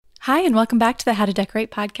Hi, and welcome back to the How to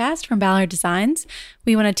Decorate podcast from Ballard Designs.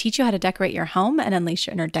 We want to teach you how to decorate your home and unleash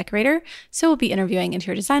your inner decorator. So we'll be interviewing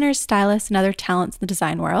interior designers, stylists, and other talents in the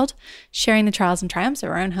design world, sharing the trials and triumphs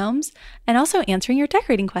of our own homes, and also answering your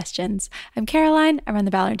decorating questions. I'm Caroline. I run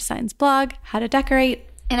the Ballard Designs blog, How to Decorate.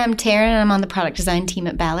 And I'm Taryn, and I'm on the product design team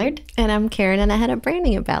at Ballard. And I'm Karen, and I head up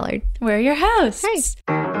branding at Ballard. We're your hosts.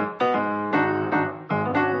 Hi.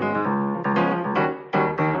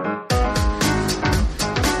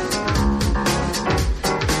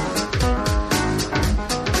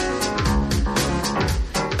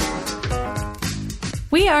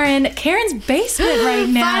 We are in Karen's basement right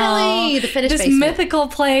now. Finally, the finished this basement. mythical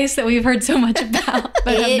place that we've heard so much about,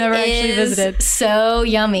 but have never actually visited. So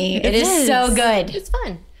yummy. It is so good. It's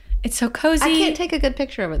fun. It's so cozy. I can't take a good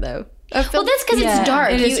picture of it, though. Well, that's because Yeah, it's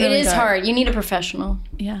dark. it is really It is dark. hard. You need a professional.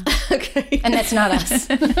 Yeah. Okay. And that's not us.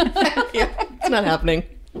 Yeah, it's not happening.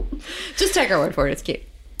 Just take our word for it. It's cute.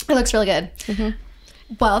 It looks really good.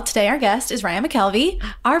 Well, today our guest is Ryan McKelvey,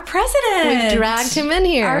 our president. We've dragged him in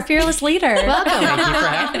here. Our fearless leader. Welcome. Thank you for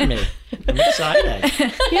having me. I'm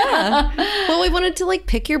excited. Yeah. Well, we wanted to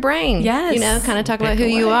pick your brain. Yes. You know, kind of talk about who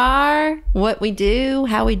you are, what we do,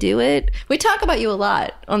 how we do it. We talk about you a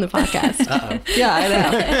lot on the podcast. Uh-oh. Yeah,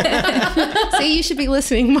 I know. So you should be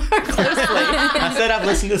listening more closely. I said I've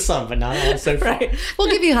listened to some, but not all so far. Right.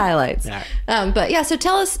 We'll give you highlights. All right. But yeah, so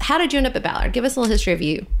tell us, how did you end up at Ballard? Give us a little history of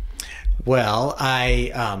you. Well,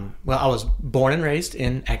 I was born and raised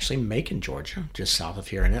in actually Macon, Georgia, just south of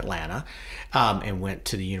here in Atlanta, and went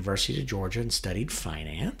to the University of Georgia and studied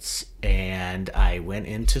finance. And I went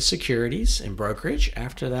into securities and brokerage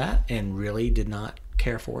after that, and really did not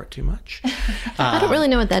care for it too much. I don't really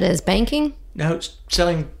know what that is. Banking? No,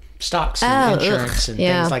 selling stocks and insurance and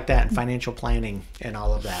yeah. things like that, and financial planning and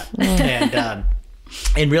all of that,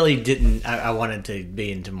 and really didn't. I wanted to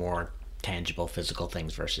be into more tangible physical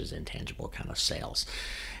things versus intangible kind of sales.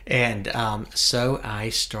 And so I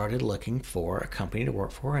started looking for a company to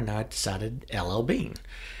work for, and I decided LL Bean.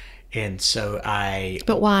 And so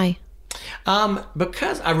But why?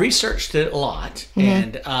 because I researched it a lot,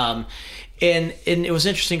 and it was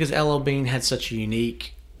interesting because LL Bean had such a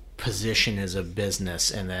unique position as a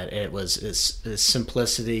business, and that it was its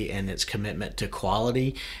simplicity and its commitment to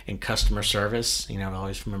quality and customer service. You know, I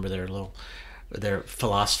always remember their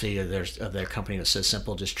philosophy of their company was so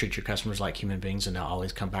simple: just treat your customers like human beings, and they'll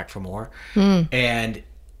always come back for more. And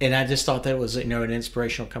I just thought that was an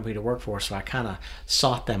inspirational company to work for. So I kind of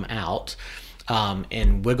sought them out,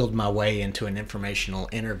 and wiggled my way into an informational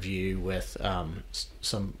interview with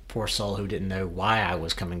some poor soul who didn't know why I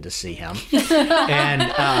was coming to see him.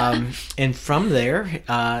 And from there,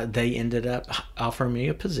 they ended up offering me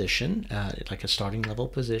a position, like a starting level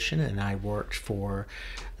position, and I worked for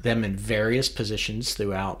them in various positions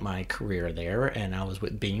throughout my career there. And I was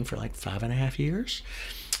with Bean for 5.5 years.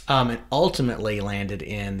 And ultimately landed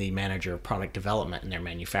in the manager of product development in their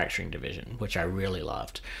manufacturing division, which I really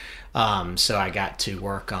loved. So I got to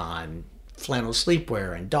work on flannel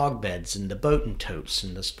sleepwear and dog beds and the boat and totes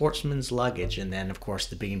and the sportsman's luggage, and then of course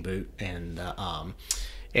the Bean boot and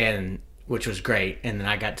which was great. And then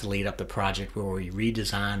I got to lead up the project where we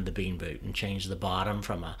redesigned the Bean boot and changed the bottom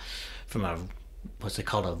from a what's it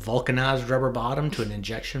called, a vulcanized rubber bottom to an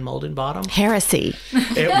injection molded bottom. Heresy.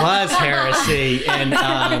 It was heresy. And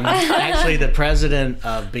actually the president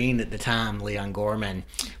of Bean at the time, Leon Gorman,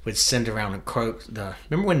 would send around a quote.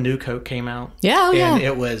 Remember when New Coke came out? Yeah, and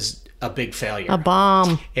it was a big failure. A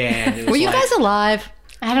bomb. And it was Were you guys alive?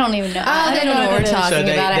 I don't even know. Oh, they don't know what we're talking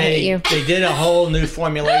about. I hate you. They did a whole new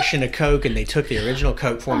formulation of Coke, and they took the original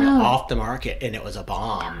Coke formula off the market, and it was a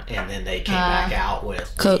bomb. And then they came back out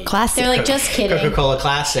with Coke Classic. They're like, just kidding. Coca-Cola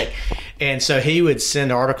Classic. And so he would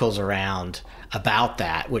send articles around about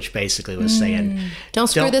that, which basically was saying, Don't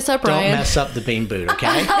screw this up, Ryan. Don't mess up the Bean boot,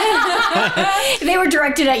 okay? They were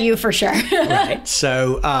directed at you for sure. Right.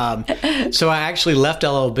 So I actually left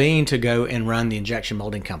LL Bean to go and run the injection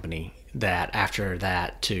molding company after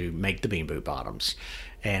that to make the Bean boot bottoms.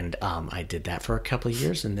 And I did that for a couple of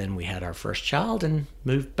years, and then we had our first child and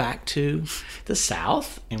moved back to the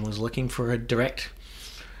South and was looking for a direct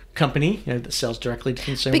company that sells directly to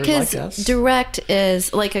consumers Because like us. direct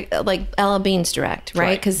is like LL Bean's direct, right?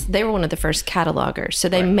 Right. Because they were one of the first catalogers. So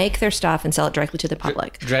they make their stuff and sell it directly to the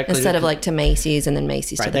public. Directly instead of to- to Macy's and then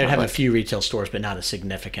Macy's Right, to the they'd have public. a few retail stores, but not a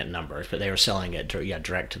significant number. But they were selling it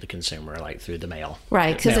direct to the consumer, through the mail.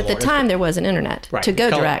 Right, because at the order. time there wasn't internet Right. to go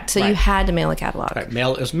Call- direct. So you right. had to mail a catalog. Right,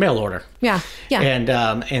 it was mail order. Yeah, yeah.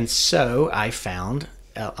 And so I found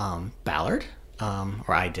Ballard.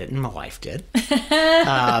 Or I didn't, my wife did.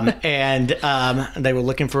 And they were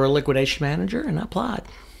looking for a liquidation manager, and I applied.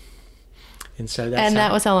 And so that's And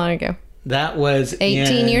that was how long ago? that was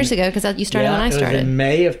 18 years ago, because you started when I it was started. in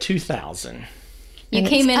May of 2000. You And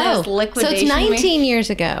came in it's- as liquidation. So it's 19 years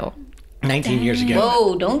ago. 19 years ago.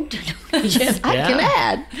 Whoa, don't. I can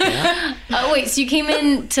add. Oh, wait, so you came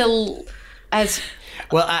in as.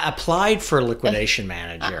 Well, I applied for liquidation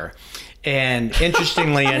manager, and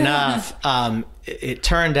interestingly enough, it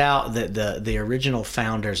turned out that the original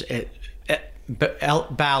founders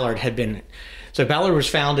Ballard had been. So Ballard was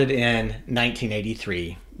founded in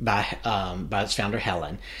 1983 by its founder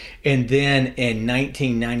Helen, and then in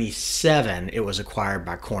 1997 it was acquired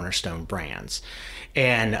by Cornerstone Brands,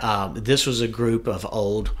 and this was a group of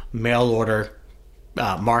old mail order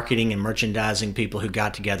marketing and merchandising people who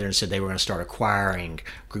got together and said they were going to start acquiring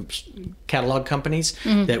groups, catalog companies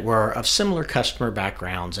that were of similar customer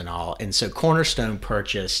backgrounds and all. And so Cornerstone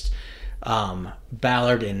purchased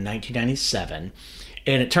Ballard in 1997.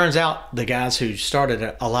 And it turns out the guys who started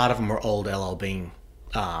it, a lot of them were old LL Bean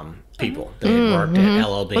people. They had worked at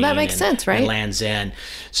LL Bean. Well, that makes sense, right? And Land's End.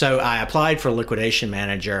 So I applied for liquidation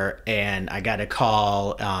manager, and I got a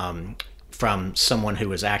call from someone who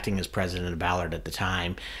was acting as president of Ballard at the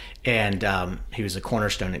time, and he was a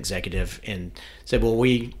Cornerstone executive, and said,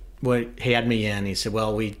 he had me in. He said,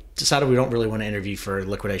 well, we decided we don't really want to interview for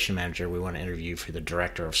liquidation manager. We want to interview for the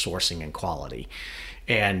director of sourcing and quality.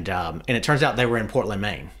 And it turns out they were in Portland,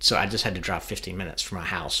 Maine. So I just had to drive 15 minutes from my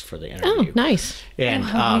house for the interview. Oh, nice.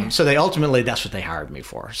 And so that's what they hired me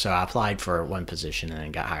for. So I applied for one position and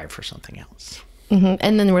then got hired for something else. Mm-hmm.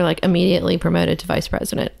 And then we're like immediately promoted to vice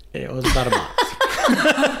president. It was about a month.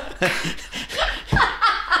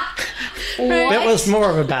 It was more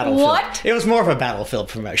of a battlefield. What? It was more of a battlefield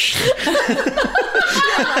promotion.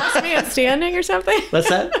 Last man standing or something? What's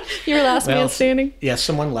that? You were last man standing? Yeah,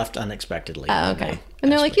 someone left unexpectedly. Oh, okay.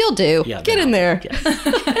 And they're like, you'll do. Yeah, Get in there. Yeah.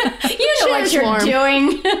 You know what you're warm.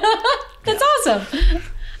 doing. That's awesome.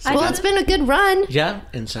 Well, it's been a good run. Yeah,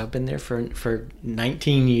 and so I've been there for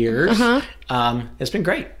 19 years. It's been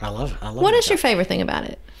great. I love it. What is your favorite thing about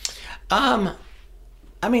it? I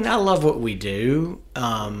mean, I love what we do.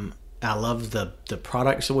 I love the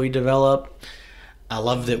products that we develop. I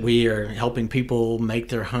love that we are helping people make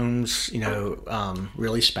their homes,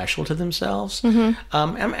 really special to themselves.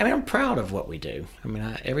 I'm proud of what we do. I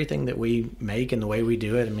mean, everything that we make and the way we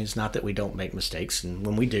do it. I mean, it's not that we don't make mistakes, and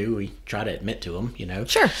when we do, we try to admit to them.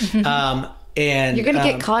 Sure. And You're going to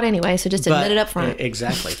get caught anyway, so just admit it up front.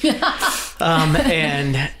 Exactly.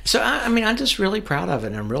 And so I just really proud of it.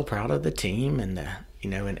 And I'm real proud of the team and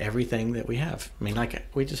and everything that we have. I mean, like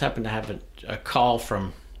we just happened to have a call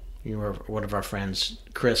from one of our friends,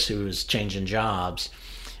 Chris, who was changing jobs,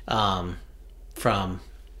 from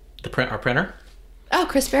our printer. Oh,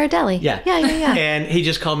 Chris Baradelli. Yeah. Yeah. And he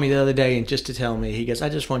just called me the other day and just to tell me, he goes, I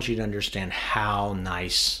just want you to understand how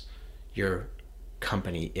nice your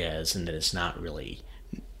company is, and that it's not really,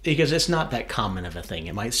 because it's not that common of a thing.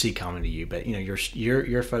 It might seem common to you, but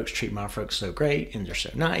your folks treat my folks so great, and they're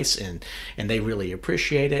so nice, and they really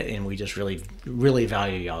appreciate it, and we just really, really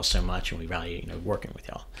value y'all so much, and we value working with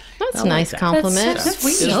y'all. That's a nice compliment. That's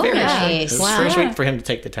sweet. It was very Nice. sweet. It was Wow. very sweet for him to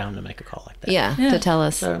take the time to make a call like that. Yeah, to tell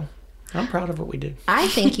us. So I'm proud of what we do. I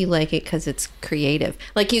think you like it because it's creative.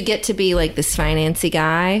 Like you get to be like this financy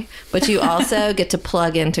guy, but you also get to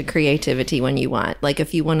plug into creativity when you want. Like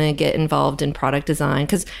if you want to get involved in product design,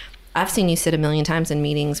 because I've seen you sit a million times in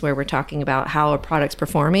meetings where we're talking about how a product's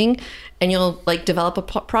performing, and you'll like develop a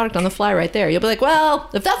product on the fly right there. You'll be like, well,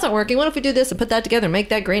 if that's not working, what if we do this and put that together, make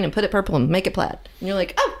that green and put it purple and make it plaid? And you're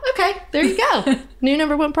like, oh, okay, there you go. New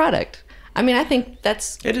number one product. I mean, I think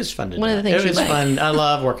it is fun to do. one of the things It you is like. fun. I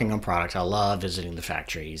love working on products. I love visiting the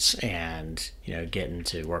factories and getting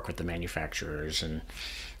to work with the manufacturers and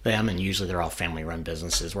them. And usually they're all family-run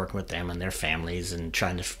businesses. Working with them and their families and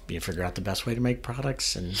trying to figure out the best way to make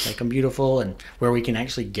products and make them beautiful and where we can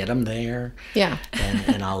actually get them there. Yeah.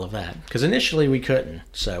 And all of that. Because initially we couldn't.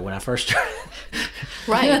 So when I first started,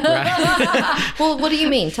 Right. Well, what do you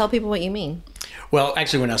mean? Tell people what you mean. Well,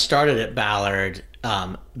 actually, when I started at Ballard,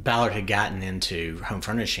 Ballard had gotten into home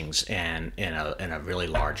furnishings and in a really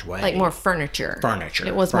large way. Like more furniture.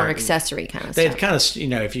 It was more accessory kind of They stuff. had kind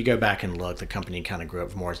of, if you go back and look, the company kind of grew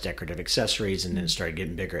up more as decorative accessories and then started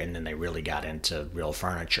getting bigger, and then they really got into real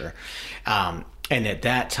furniture. And at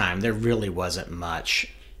that time, there really wasn't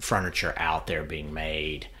much furniture out there being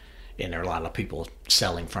made. And there were a lot of people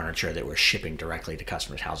selling furniture that were shipping directly to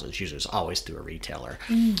customers' houses. Usually it was always through a retailer.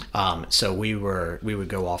 So we would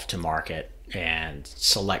go off to market and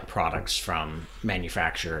select products from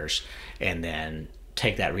manufacturers and then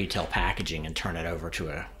take that retail packaging and turn it over to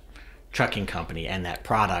a trucking company and that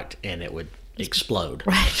product, and it would explode.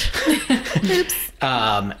 Right. Oops.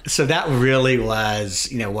 So that really was,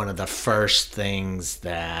 one of the first things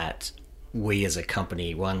that we as a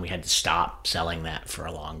company, we had to stop selling that for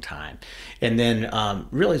a long time. And then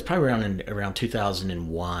really it's probably around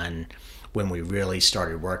 2001 when we really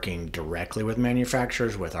started working directly with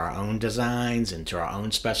manufacturers with our own designs and to our own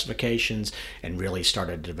specifications, and really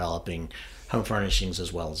started developing home furnishings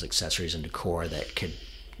as well as accessories and decor that could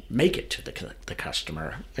make it to the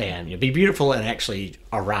customer and be beautiful and actually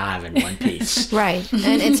arrive in one piece. Right.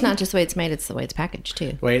 And it's not just the way it's made, it's the way it's packaged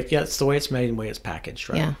too. It's the way it's made and the way it's packaged,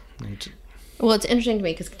 right? Yeah. Well, it's interesting to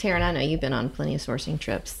me because, Tara, and I know you've been on plenty of sourcing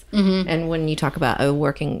trips. Mm-hmm. And when you talk about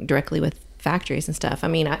working directly with factories and stuff, I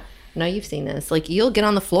mean, I know you've seen this. Like, you'll get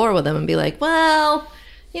on the floor with them and be like, well,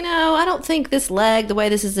 I don't think this leg, the way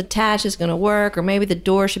this is attached, is going to work, or maybe the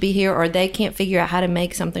door should be here, or they can't figure out how to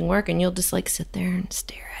make something work, and you'll just sit there and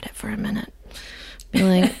stare at it for a minute. Be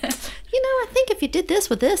like, I think if you did this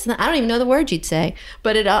with this, and I don't even know the word you'd say,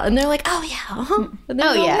 but and they're like, oh yeah, uh-huh.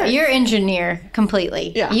 Oh yeah, you're engineer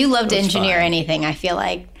completely. Yeah, you love to engineer anything. I feel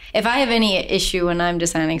like if I have any issue when I'm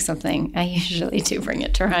designing something, I usually do bring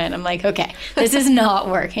it to Ryan. I'm like, okay, this is not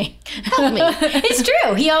working. Help me. It's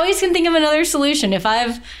true. He always can think of another solution if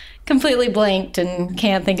I've completely blanked and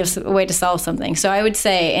can't think of a way to solve something. So I would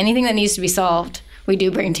say anything that needs to be solved, we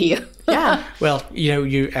do bring to you. Yeah. Well,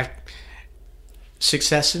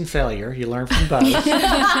 success and failure, you learn from both.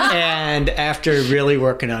 And after really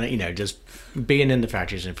working on it, just being in the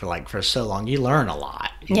factories and for so long, you learn a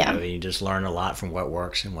lot. You just learn a lot from what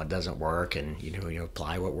works and what doesn't work, and you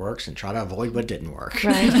apply what works and try to avoid what didn't work.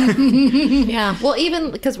 Right. Yeah. Well,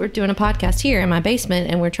 even because we're doing a podcast here in my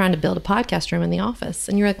basement and we're trying to build a podcast room in the office,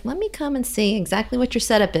 and you're like, let me come and see exactly what your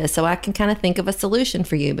setup is so I can kind of think of a solution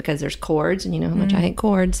for you, because there's cords, and you know how much I hate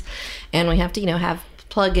cords, and we have to have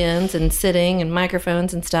plug-ins and sitting and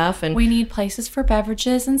microphones and stuff, and we need places for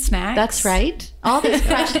beverages and snacks. That's right. All these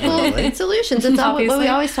practical solutions. It's all what we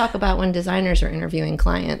always talk about when designers are interviewing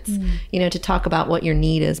clients. To talk about what your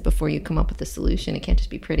need is before you come up with a solution. It can't just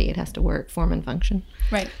be pretty. It has to work, form and function.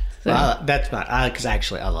 Right. So, that's not because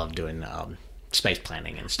actually I love doing space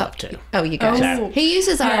planning and stuff too. Oh, you guys. Oh. He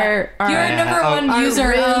uses our You're a number one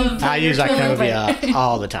user of. I use Iconovia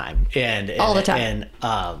all the time, and all the time.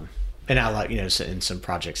 And I like, in some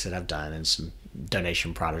projects that I've done and some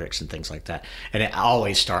donation projects and things like that. And it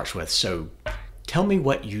always starts with, so tell me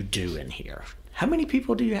what you do in here. How many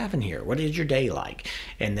people do you have in here? What is your day like?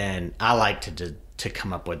 And then I like to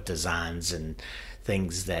come up with designs and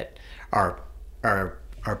things that are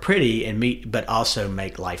pretty and but also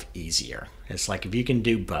make life easier. It's like if you can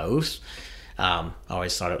do both. I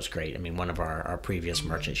always thought it was great. I mean, one of our previous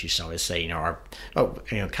merchants used to always say, kind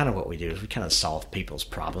of what we do is we kind of solve people's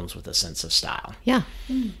problems with a sense of style. Yeah.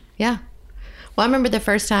 Yeah. Well, I remember the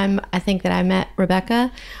first time I think that I met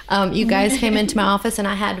Rebecca, you guys came into my office, and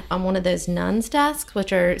I had on one of those nuns desks,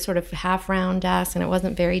 which are sort of half round desks, and it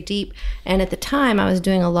wasn't very deep. And at the time I was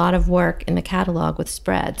doing a lot of work in the catalog with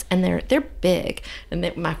spreads, and they're big,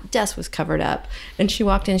 and my desk was covered up. And she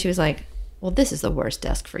walked in, she was like, well, this is the worst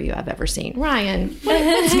desk for you I've ever seen. Ryan,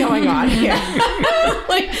 what's going on here?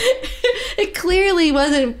 It clearly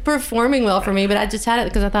wasn't performing well for me, but I just had it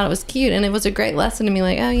because I thought it was cute. And it was a great lesson to me,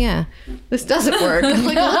 like, oh, yeah, this doesn't work.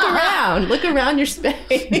 Look around your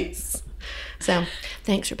space. So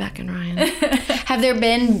thanks, Rebecca and Ryan. Have there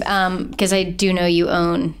been, because I do know you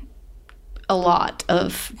own a lot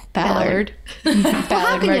of Ballard How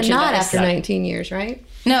can merchandise. you not after 19 years, right?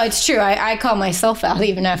 No, it's true. I call myself out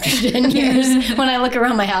even after 10 years when I look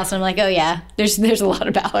around my house and I'm like, oh yeah, there's a lot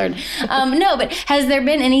of Ballard. No, but has there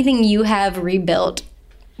been anything you have rebuilt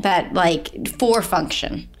that for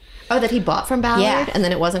function? Oh, that he bought from Ballard? Yeah. And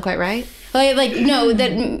then it wasn't quite right? No,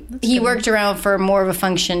 that he worked around for more of a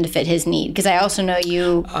function to fit his need. Because I also know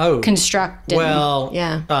you construct.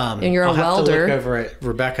 Yeah. And you're a welder. I'll have to look over at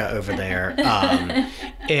Rebecca over there.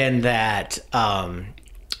 In that,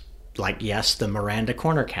 yes, the Miranda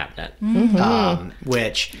corner cabinet,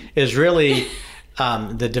 which is really.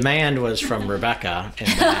 The demand was from Rebecca. And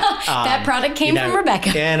that product came from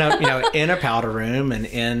Rebecca. In a powder room and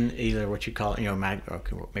in either what you call,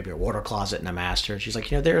 maybe a water closet and a master. She's like,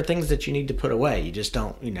 there are things that you need to put away. You just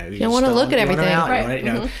don't, you don't want to look at everything.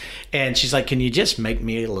 Right. And she's like, can you just make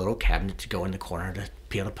me a little cabinet to go in the corner to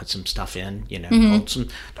be able to put some stuff in, hold some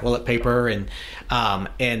toilet paper.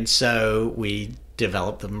 And so we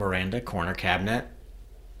developed the Miranda corner cabinet.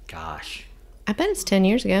 Gosh. I bet it's 10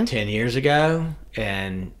 years ago. 10 years ago.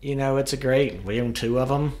 And, it's we own 2 of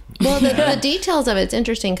them. Well, the details of it's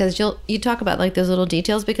interesting because you talk about like those little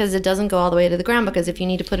details because it doesn't go all the way to the ground, because if you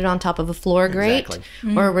need to put it on top of a floor grate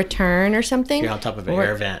or a return or something. You're on top of an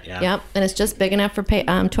air vent, yeah. Yep, and it's just big enough for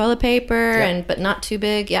toilet paper, but not too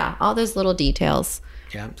big. Yeah, all those little details.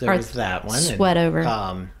 Yeah, there was that one. Sweat over.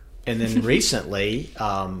 And then recently,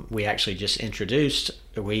 we actually just introduced,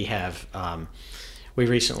 we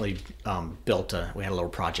recently we had a little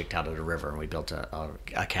project out of the river, and we built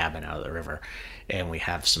a cabin out of the river, and we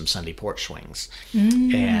have some Sunday porch swings,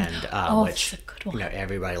 and which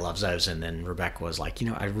everybody loves those. And then Rebecca was like,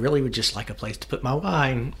 I really would just like a place to put my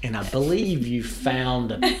wine, and I believe you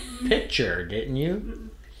found a picture, didn't you?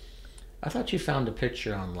 I thought you found a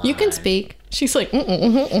picture online. You can speak. She's like,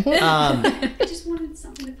 I just wanted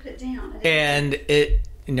something to put down. And it.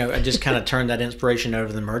 I just kind of turned that inspiration over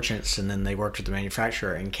to the merchants, and then they worked with the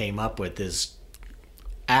manufacturer and came up with this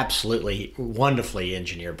absolutely wonderfully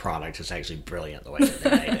engineered product. It's actually brilliant the way that they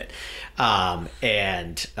made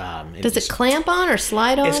it. Does it clamp on or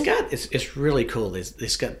slide on? It's really cool.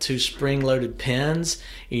 It's got 2 spring-loaded pins.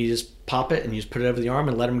 You just pop it and you just put it over the arm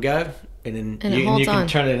and let them go. And then you can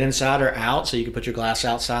turn it inside or out, so you can put your glass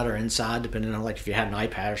outside or inside, depending on, like, if you had an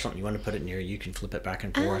iPad or something you want to put it near, you can flip it back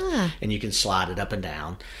and forth, and you can slide it up and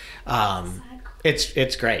down.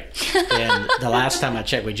 It's great. And the last time I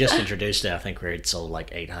checked, we just introduced it. I think we had sold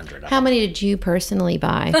like 800. How many did you personally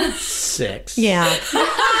buy? 6. Yeah.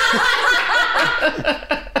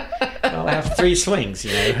 Well, I have 3 swings,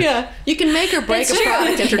 Yeah. You can make or break a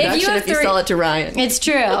product introduction if you sell it to Ryan. It's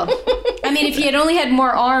true. I mean, if you had only had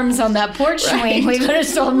more arms on that porch swing, we would have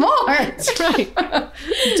sold more. That's right.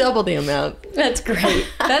 Double the amount. That's great.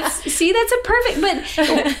 That's a perfect,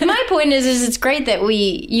 but my point is it's great that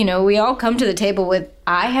we all come to the table with,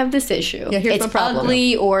 I have this issue. Yeah, here's it's my problem.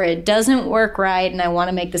 ugly, or it doesn't work right, and I want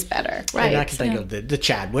to make this better. Right. And I can think of the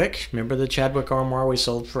Chadwick. Remember the Chadwick armoire we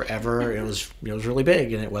sold forever? It was really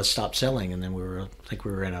big, and it was stopped selling. And then we were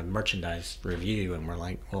in a merchandise review, and we're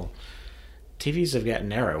like, well, TVs have gotten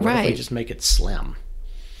narrow. What if we just make it slim?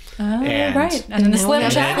 Right. And then the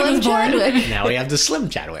Slim Chadwick was born. Now we have the Slim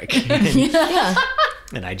Chadwick.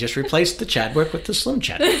 And I just replaced the Chadwick with the Slim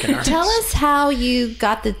Chadwick in our Tell house. us how you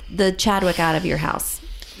got the Chadwick out of your house.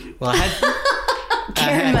 Well,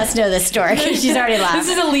 Karen must know this story. She's already laughed. This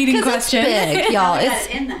is a leading question. It's big, y'all. It's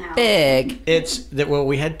It's in the house. big.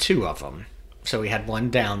 we had 2 of them. So we had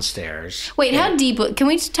one downstairs. Wait, how deep? Can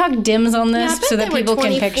we just talk dims on this so that people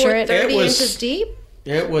can picture it? 30 It was- inches deep.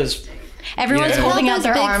 It was Everyone's Yeah. holding out Those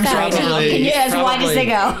their big arms right now. Probably- As wide as they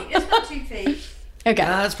go. It's about 2 feet. Okay.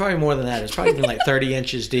 it's probably more than that. It's probably been like 30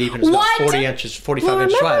 inches deep, and it's What? about 40 inches, 45 Well,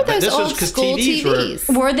 inches remember wide. But those this was old because school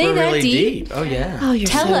TVs? Were they that really deep? Oh yeah. Oh, you're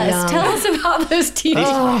Tell so us. young. Tell us about those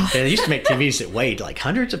TVs. They used to make TVs that weighed like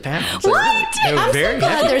hundreds of pounds. What? They were I'm very so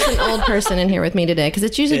glad heavy. there's an old person in here with me today, because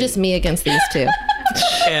it's usually just me against these 2.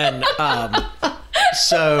 And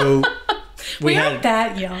so we We're not had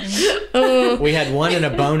that young. we had one in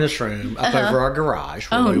a bonus room up over our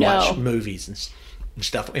garage where we no. watched movies and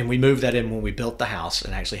stuff. And we moved that in when we built the house,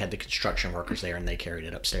 and actually had the construction workers there, and they carried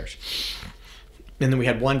it upstairs. And then we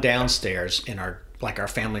had one downstairs in our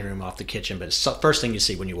family room off the kitchen, but it's the first thing you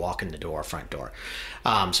see when you walk in the door, front door.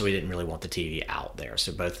 So we didn't really want the TV out there,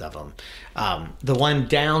 so both of them. The one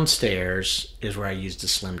downstairs is where I used the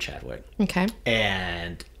Slim Chadwick. Okay.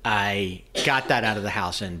 And I got that out of the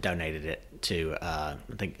house and donated it to I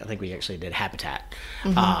think we actually did Habitat,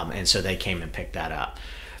 and so they came and picked that up.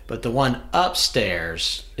 But the one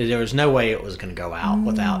upstairs, there was no way it was going to go out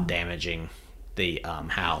without damaging the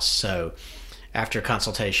house. So after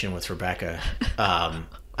consultation with Rebecca,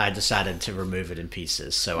 I decided to remove it in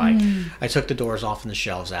pieces. So I took the doors off and the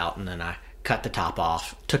shelves out, and then I cut the top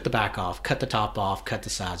off, took the back off, cut the top off, cut the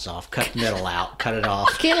sides off, cut the middle out, cut it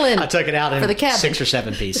off. Kindling I took it out in for the cabin. 6 or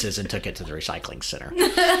 7 pieces and took it to the recycling center.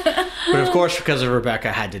 But of course, because of Rebecca,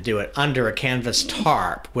 I had to do it under a canvas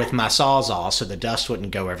tarp with my Sawzall so the dust wouldn't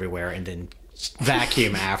go everywhere, and then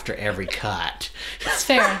vacuum after every cut. That's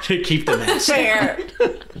fair. To keep the mess. Fair.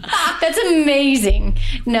 That's amazing.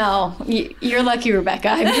 No, you're lucky, Rebecca.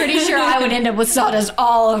 I'm pretty sure I would end up with sawdust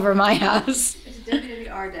all over my house. It's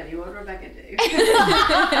WWRW. What would Rebecca do?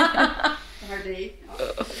 RD.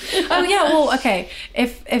 Oh yeah. Well, okay.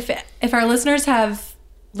 If our listeners have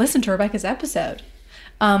listened to Rebecca's episode,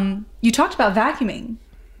 you talked about vacuuming,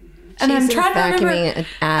 and I'm She's trying to remember. vacuuming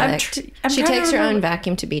addict. She takes her own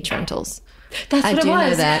vacuum to beach rentals. That's I what do it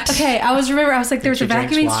was. know that. Okay, I was like, there was a she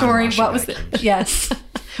drinks vacuuming wine story. while she What was it? vacuums. Yes.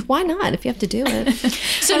 Why not? If you have to do it.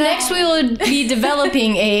 So next we will be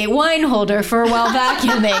developing a wine holder for while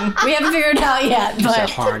vacuuming. We haven't figured it out yet, It's a but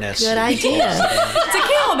harness. Good idea. It's a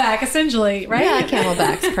camelback, essentially, right? Yeah,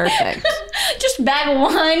 camelback's perfect. just a bag of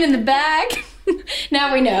wine in the bag.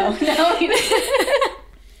 Now we know. Now we know.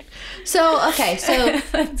 So, okay, so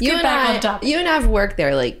you get back on topic. and I have worked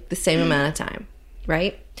there like the same amount of time,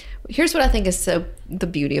 right? Here's what I think is so the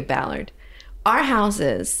beauty of Ballard. Our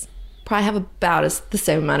houses probably have about the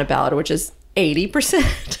same amount of Ballard, which is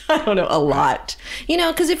 80%. I don't know, a lot. You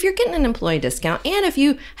know, because if you're getting an employee discount and if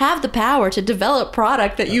you have the power to develop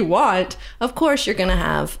product that you want, of course you're going to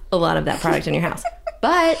have a lot of that product in your house.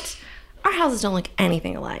 But our houses don't look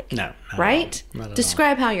anything alike. No, not at right? all. Not at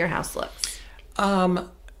Describe how your house looks.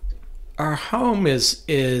 Our home is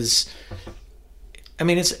I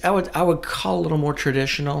mean, it's I would call it a little more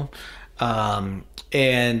traditional,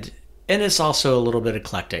 and it's also a little bit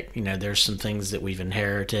eclectic. You know, there's some things that we've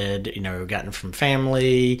inherited. You know, we've gotten from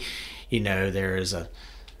family. You know, there's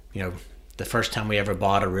the first time we ever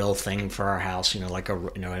bought a real thing for our house. You know, like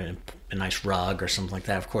a nice rug or something like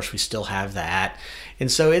that. Of course, we still have that,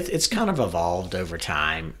 and so it's kind of evolved over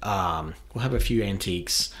time. We'll have a few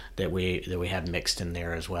antiques that we have mixed in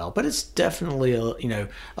there as well, but it's definitely a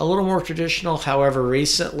little more traditional. However,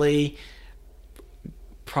 recently,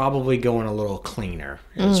 probably going a little cleaner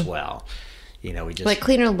as well. You know, we just Like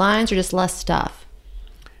cleaner lines or just less stuff?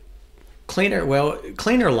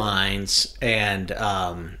 cleaner lines, and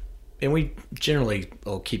we generally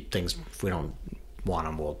will keep things. If we don't want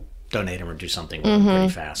them, we'll donate them or do something with them pretty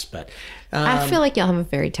fast. But I feel like y'all have a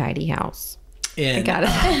very tidy house. and Got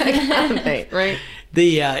it. Right?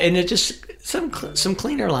 and it just some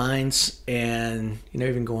cleaner lines, and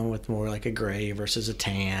even going with more like a gray versus a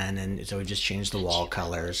tan, and so we just changed the wall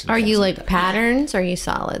colors. And Are things you like that. patterns or are you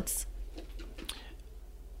solids?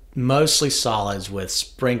 Mostly solids with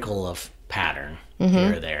sprinkle of pattern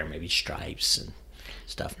here or there, maybe stripes and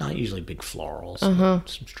stuff. Not usually big florals, but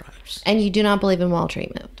some stripes. And you do not believe in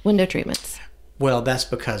window treatments? Well, that's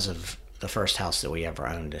because of the first house that we ever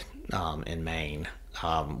owned in Maine.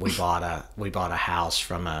 We bought a house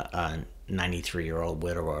from a 93-year-old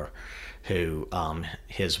widower who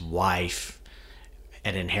his wife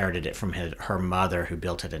had inherited it from her mother, who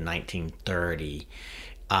built it in 1930.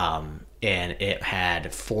 And it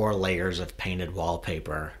had 4 layers of painted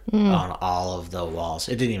wallpaper on all of the walls.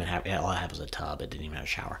 It didn't even have, all it had was a tub. It didn't even have a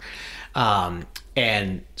shower.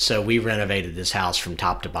 And so we renovated this house from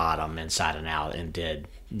top to bottom, inside and out, and did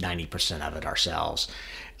 90% of it ourselves.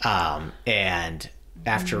 And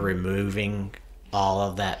after removing all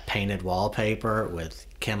of that painted wallpaper with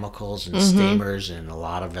chemicals and steamers and a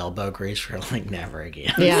lot of elbow grease, we're like, never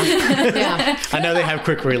again. Yeah. Yeah. I know they have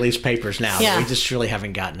quick release papers now. Yeah. But we just really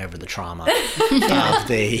haven't gotten over the trauma of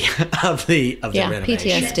the renovation.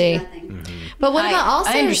 PTSD. Nothing. But what about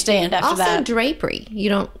also? I understand after also that. drapery. You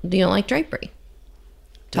don't like drapery?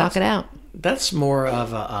 Talk it out. That's more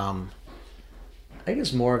of a I think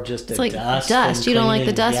it's more of just It's a like dust. dust. and You don't like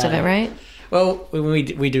the cleaning. have it, right? Well,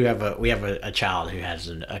 we do have a child who has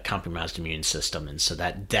a compromised immune system, and so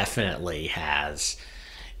that definitely has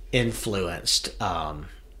influenced.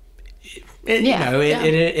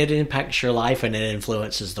 It impacts your life, and it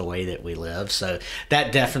influences the way that we live. So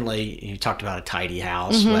that definitely, you talked about a tidy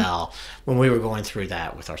house. Well, when we were going through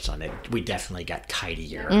that with our son, we definitely got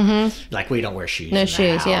tidier. Like, we don't wear shoes in the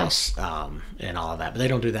shoes, yeah. house, and all of that. But they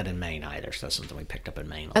don't do that in Maine either. So that's something we picked up in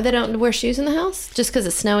Maine. Oh, they don't wear shoes in the house just because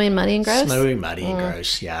it's snowy and muddy and gross. Snowy, muddy, and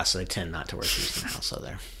gross. Yeah, so they tend not to wear shoes in the house out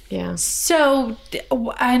there. Yeah. So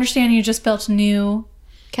I understand you just built a new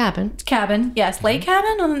Cabin. cabin. Yes, lake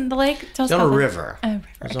cabin on the lake. Tell us It's on a about that. river. Oh, river.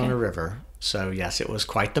 It was on a river. So, yes, it was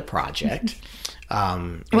quite the project.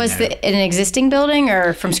 Was it an existing building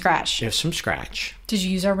or from scratch? It was from scratch. Did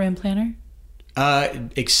you use our room planner?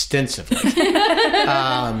 Extensively.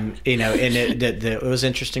 And it was an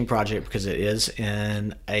interesting project because it is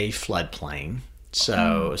in a floodplain.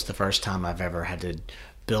 So it was the first time I've ever had to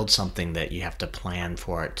build something that you have to plan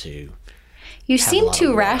for it to. You a seem lot of too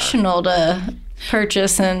water. rational to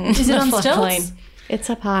purchase and Is it on stilts? It's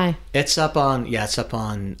up high. It's up on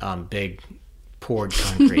big poured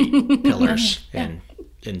concrete pillars and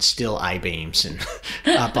steel I-beams and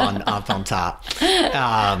up on top.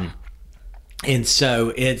 And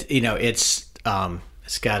so it's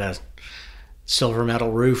got a silver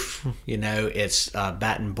metal roof. It's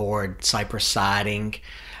batten board cypress siding.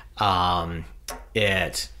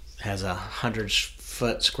 It has 100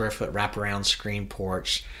 square foot wraparound screen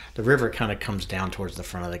porch. The river kind of comes down towards the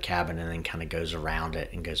front of the cabin and then kind of goes around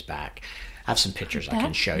it and goes back. I have some pictures I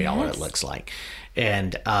can show y'all what it looks like.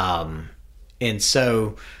 And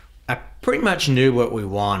so I pretty much knew what we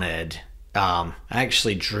wanted. I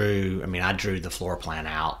actually drew the floor plan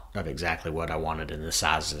out of exactly what I wanted and the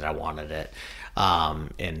size that I wanted it,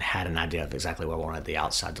 and had an idea of exactly what I wanted the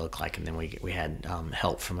outside to look like. And then we had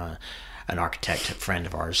help from an architect friend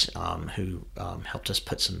of ours who helped us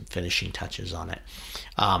put some finishing touches on it.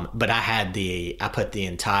 But I put the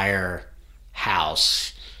entire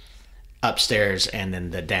house upstairs, and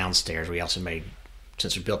then the downstairs we also made,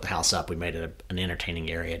 since we built the house up, we made it an entertaining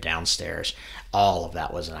area downstairs. All of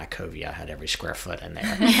that was an Icovia. I had every square foot in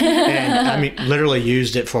there. And literally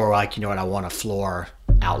used it for I want a floor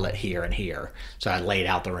outlet here and here. So I laid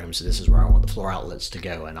out the room. So this is where I want the floor outlets to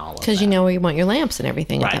go and all of that. Because you know where you want your lamps and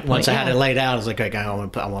everything. Right. At that point. Once I had it laid out, I was like, okay, I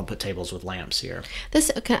want to put tables with lamps here. I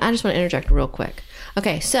just want to interject real quick.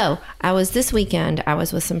 Okay, so this weekend, I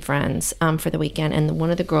was with some friends for the weekend, and one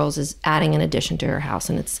of the girls is adding an addition to her house,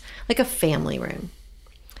 and it's like a family room.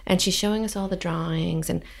 And she's showing us all the drawings,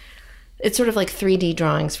 and it's sort of like 3D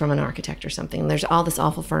drawings from an architect or something. There's all this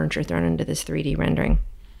awful furniture thrown into this 3D rendering.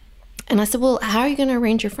 And I said, well, how are you going to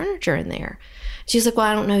arrange your furniture in there? She's like, well,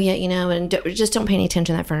 I don't know yet, and just don't pay any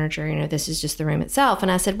attention to that furniture. This is just the room itself.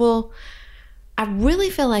 And I said, well, I really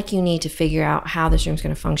feel like you need to figure out how this room's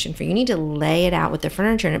going to function for you. You need to lay it out with the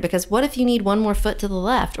furniture in it, because what if you need one more foot to the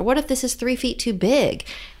left? Or what if this is 3 feet too big?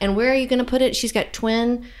 And where are you going to put it? She's got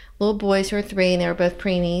twin little boys who are 3, and they were both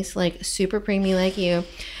preemies, like super preemie like you.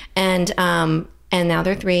 And now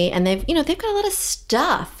they're 3, and they've got a lot of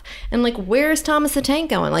stuff. And like, where's Thomas the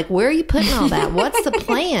Tank going? Like, where are you putting all that? What's the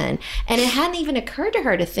plan? And it hadn't even occurred to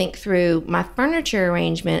her to think through my furniture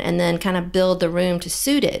arrangement and then kind of build the room to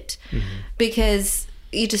suit it. Mm-hmm. Because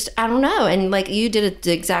I don't know. And like, you did it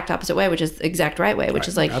the exact opposite way, which is the exact right way, which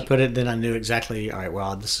is like, I put it, then I knew exactly, all right,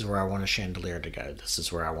 well, this is where I want a chandelier to go. This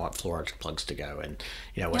is where I want floor plugs to go. And,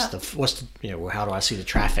 what's the how do I see the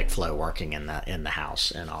traffic flow working in the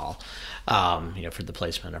house and all, for the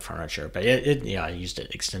placement of furniture. But I used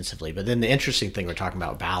it extensively. But then the interesting thing, we're talking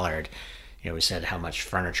about Ballard, we said how much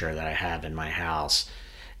furniture that I have in my house,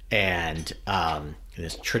 and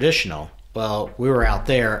it's traditional. Well, we were out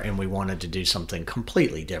there and we wanted to do something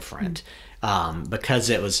completely different, because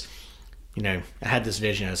it was, I had this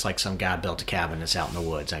vision. It's like some guy built a cabin that's out in the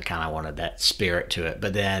woods. I kind of wanted that spirit to it.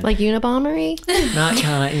 But then, like Unabombery, not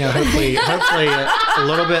kind of, hopefully a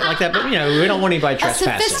little bit like that. But we don't want anybody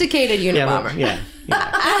trespassing. A sophisticated Unabomber. Yeah.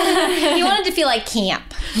 You wanted to feel like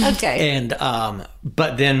camp. Okay. And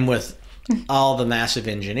but then with all the massive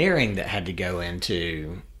engineering that had to go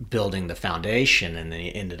into building the foundation, and then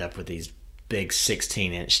you ended up with these big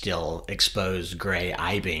 16-inch steel exposed gray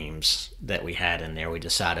I-beams that we had in there. We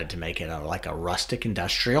decided to make it like a rustic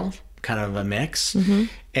industrial kind of a mix,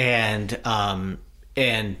 and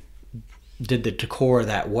did the decor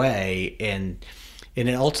that way, and it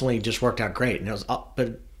ultimately just worked out great. And it was,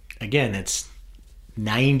 but again, it's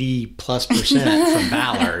 90+% from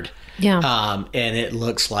Ballard, and it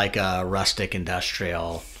looks like a rustic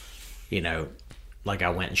industrial, like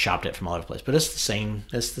I went and shopped it from all over the place, but it's the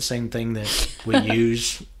same thing that we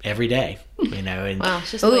use every day, And wow,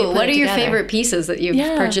 what are your favorite pieces that you've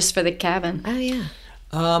purchased for the cabin? Oh yeah.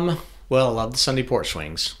 Well, I love the Sunday porch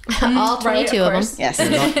swings. All 22 of them. Yes.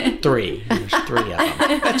 There's 3 of them.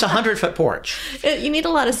 It's a 100-foot porch. You need a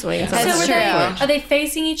lot of swings. That's true. Are they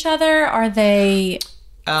facing each other? Are they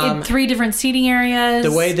in 3 different seating areas?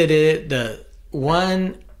 The way that the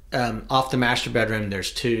one off the master bedroom,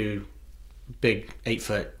 there's 2 big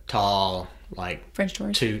 8-foot tall, like French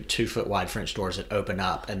doors, 2-foot wide French doors that open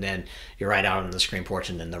up, and then you're right out on the screen porch,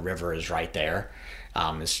 and then the river is right there.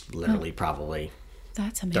 It's literally probably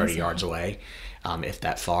that's amazing. 30 yards away, if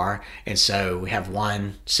that far. And so we have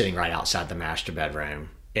one sitting right outside the master bedroom,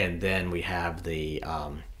 and then we have the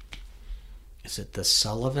is it the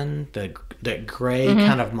Sullivan, the gray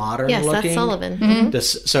kind of modern looking? Yes, that's Sullivan.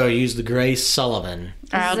 So I use the gray Sullivan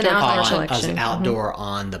as an outdoor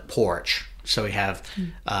on the porch. So we have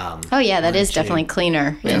that is definitely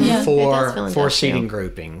cleaner. Four seating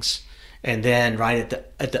groupings, and then right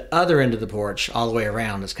at the other end of the porch, all the way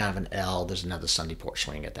around, it's kind of an L. There's another Sunday porch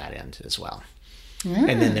swing at that end as well,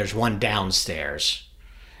 and then there's one downstairs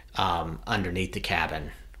underneath the cabin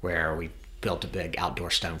where we built a big outdoor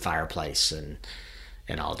stone fireplace and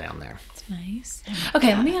all down there. That's nice.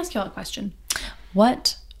 Okay, let me ask you all a question.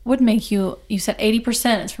 What would make you said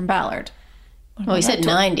 80% is from Ballard? Well, he said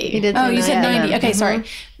 90. He did. You said 90. Okay, sorry.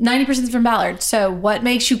 90% is from Ballard. So what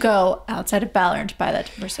makes you go outside of Ballard to buy that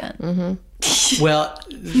 10%? Well,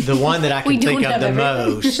 the one that I can think of the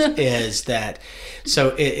most is that,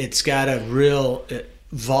 so it's got a real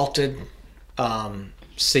vaulted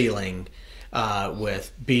ceiling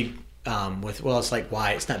with bead it's like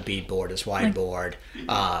white. It's not beadboard. It's white board.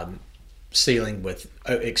 Ceiling with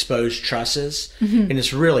exposed trusses, and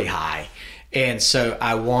it's really high. And so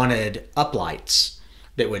I wanted uplights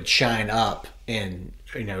that would shine up and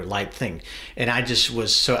light thing. And I just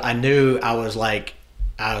was I knew I was like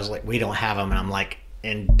we don't have them, and I'm like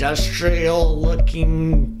industrial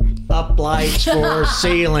looking uplights for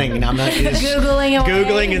ceiling, and I'm not just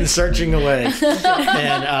googling and searching away.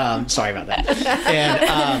 And sorry about that.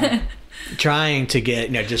 And trying to get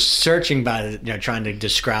just searching by trying to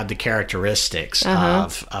describe the characteristics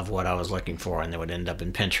of what I was looking for, and they would end up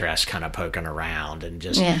in Pinterest kind of poking around and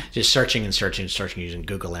just searching using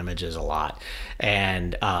Google Images a lot.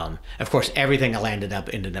 And of course everything I ended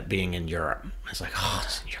up being in Europe. I was like,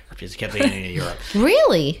 it's in Europe. It kept being in Europe.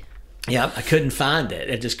 Really? Yep, I couldn't find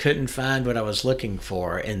it. I just couldn't find what I was looking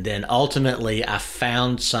for. And then ultimately I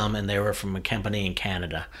found some, and they were from a company in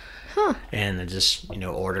Canada. Huh. And I just,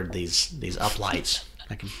 ordered these uplights.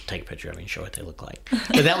 I can take a picture of it and show what they look like.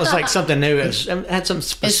 But that was like something new. It had some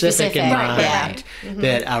specific in mind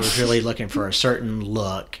that I was really looking for a certain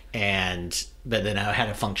look, but then I had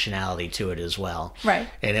a functionality to it as well. Right.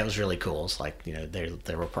 And it was really cool. It's like,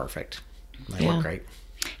 they were perfect. They were great.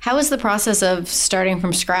 How was the process of starting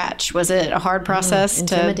from scratch? Was it a hard process?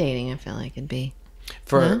 Intimidating, I feel like it'd be.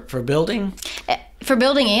 For building? For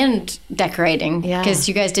building and decorating, because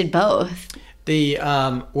you guys did both. We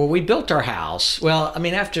built our house. Well, I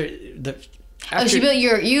mean, after you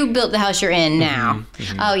built the house you're in now.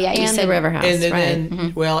 Oh yeah, you said the River House, and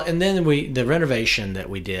then, right? And then the renovation that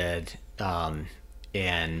we did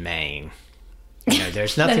in Maine.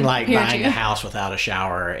 There's nothing like buying a house without a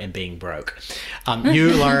shower and being broke.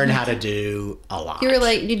 You learn how to do a lot. You were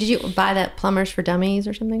like, did you buy that Plumbers for Dummies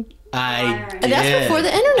or something? I did. That's before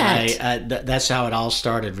the internet. That's how it all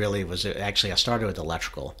started. Really, I started with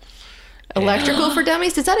electrical. Electrical for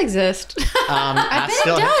Dummies? Does that exist? I bet it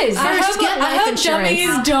does. I hope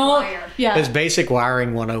dummies don't. Yeah. It's basic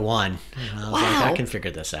wiring 101. And I was like, I can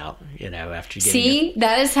figure this out. After you see,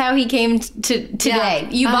 that is how he came to today.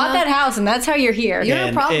 You bought that house, and that's how you're here. You're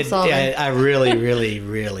a problem solver. I really, really,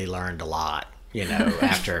 really learned a lot.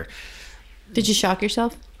 After. Did you shock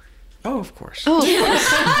yourself? Oh, of course. Oh, of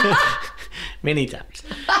course. Many times.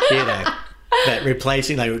 That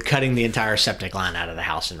replacing, like cutting the entire septic line out of the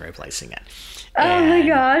house and replacing it. Oh my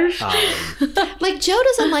gosh. Like Joe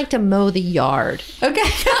doesn't like to mow the yard. Okay.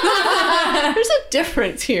 There's a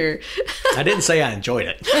difference here. I didn't say I enjoyed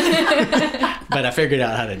it, but I figured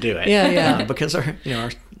out how to do it. Yeah. Because our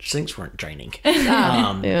sinks weren't draining.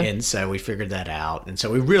 And so we figured that out. And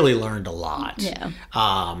so we really learned a lot. Yeah.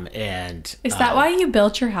 And is that why you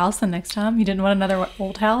built your house the next time? You didn't want another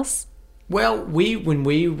old house? Well, when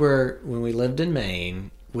we lived in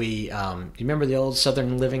Maine, you remember the old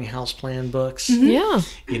Southern Living House Plan books?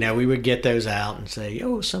 Mm-hmm. Yeah. We would get those out and say,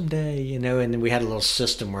 someday, and then we had a little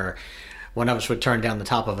system where one of us would turn down the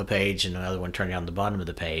top of a page and the other one turn down the bottom of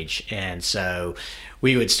the page. And so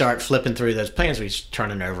we would start flipping through those plans. We'd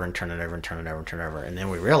turn it over and turn it over and turn it over and turn it over. And then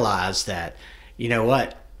we realized that,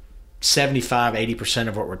 75-80%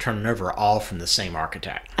 of what we're turning over are all from the same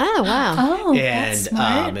architect. Oh, wow. Oh, and that's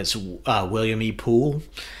smart. It's William E. Poole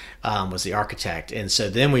was the architect. And so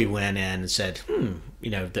then we went in and said,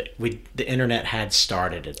 the internet had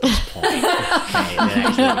started at this point. Okay,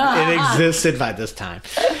 it existed by this time.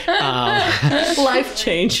 Life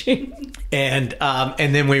changing. And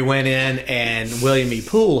then we went in, and William E.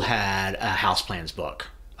 Poole had a house plans book.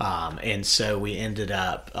 And so we ended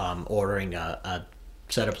up ordering a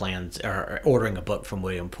set of plans, or ordering a book from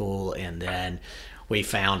William Poole, and then we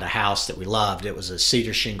found a house that we loved. It was a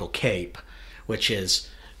cedar shingle cape, which is,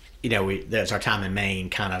 that's our time in Maine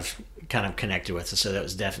kind of connected with us. So that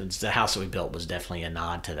was definitely, the house that we built was definitely a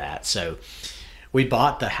nod to that. So we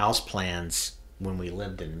bought the house plans when we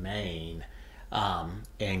lived in Maine,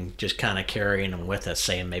 and just kind of carrying them with us,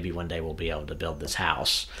 saying maybe one day we'll be able to build this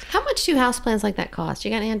house. How much do house plans like that cost?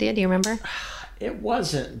 You got any idea? Do you remember? It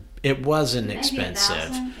wasn't expensive.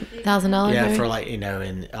 $1,000? Yeah, maybe? for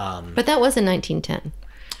and but that was in 1910.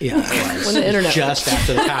 Yeah, it was. When the internet just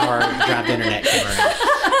after the power drive the internet came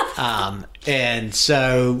around. And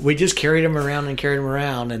so we just carried them around,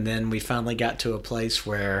 and then we finally got to a place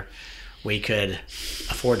where we could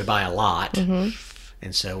afford to buy a lot. Mm-hmm.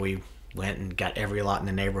 And so we went and got every lot in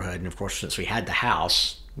the neighborhood, and of course, since we had the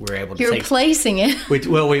house, we were able to You're placing it. we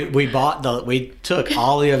took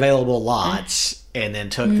all the available lots and then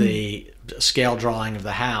took the scale drawing of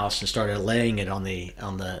the house and started laying it on the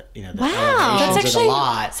the elevations of the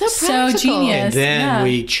lot. So genius. And then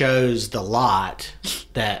we chose the lot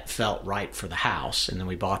that felt right for the house, and then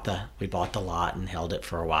we bought the lot and held it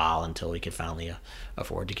for a while until we could finally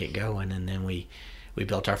afford to get going. And then we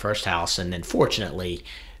built our first house, and then fortunately,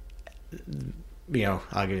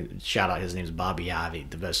 I'll give a shout out. His name's Bobby Ivy,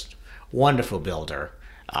 the most wonderful builder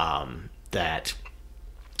that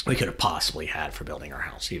we could have possibly had for building our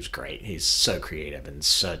house. He was great. He's so creative and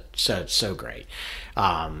so great.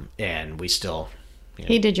 And we still,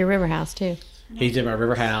 He did your river house too. He did my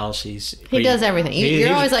river house. He does everything.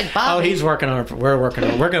 You're always like, Bobby. Oh, he's working on. We're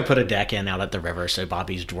going to put a deck in out at the river. So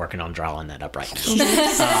Bobby's working on drawing that up right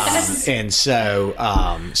now. And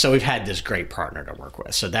so we've had this great partner to work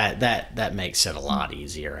with. So that makes it a lot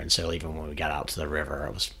easier. And so even when we got out to the river,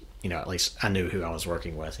 I was, at least I knew who I was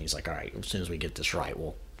working with. And he's like, all right, as soon as we get this right,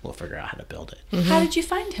 we'll figure out how to build it. How did you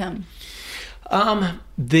find him?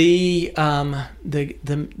 The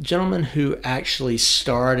gentleman who actually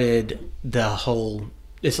started the whole,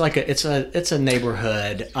 it's a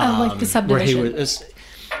neighborhood, like the subdivision. where he was,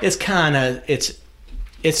 it's kind of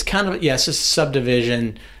yes, it's a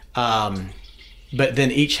subdivision, but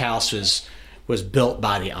then each house was built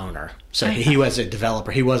by the owner. So he was a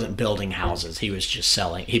developer. He wasn't building houses. He was just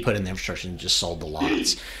selling. He put in the infrastructure and just sold the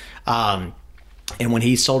lots. And when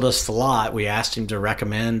he sold us the lot, we asked him to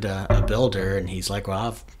recommend a builder, and he's like, well,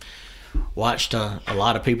 I've watched a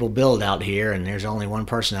lot of people build out here, and there's only one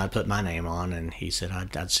person I'd put my name on, and he said,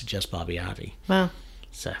 I'd suggest Bobby Ivy. Wow.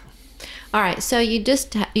 So, all right. So you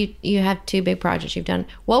just you have 2 big projects you've done.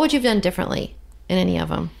 What would you have done differently in any of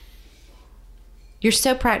them? You're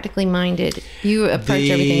so practically minded. You approach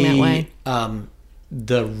everything that way.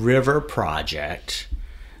 The river project,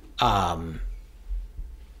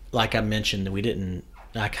 like I mentioned,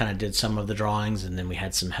 I kind of did some of the drawings, and then we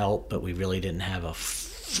had some help, but we really didn't have a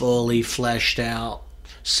fully fleshed out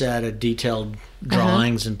set of detailed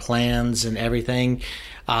drawings and plans and everything.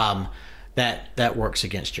 That works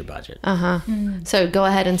against your budget. So go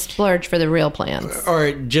ahead and splurge for the real plans.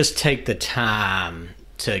 Or just take the time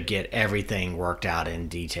to get everything worked out in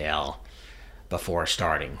detail before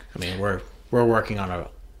starting. I mean, we're working on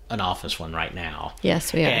an office one right now.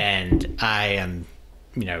 Yes, we are. And I am,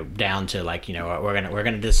 down to we're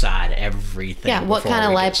gonna decide everything. Yeah, what kind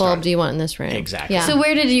of light bulb do you want in this room? Exactly. Yeah. So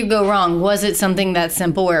where did you go wrong? Was it something that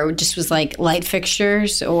simple where it just was like light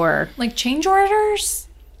fixtures, or Like change orders?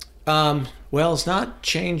 Well, it's not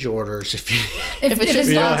change orders if you If it's just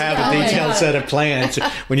you don't not have a going. detailed set of plans.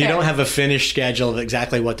 When you don't have a finished schedule of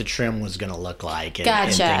exactly what the trim was going to look like and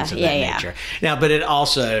Gotcha. things of that nature. Now, but it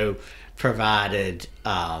also provided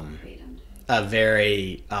a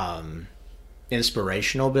very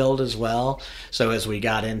inspirational build as well. So as we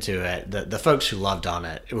got into it, the folks who worked on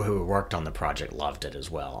the project loved it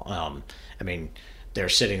as well. I mean, they're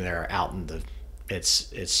sitting there out in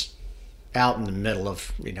it's out in the middle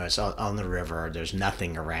of, it's on the river. There's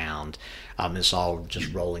nothing around. It's all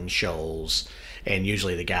just rolling shoals. And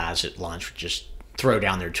usually the guys at lunch would just throw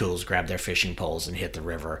down their tools, grab their fishing poles, and hit the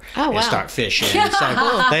river and start fishing.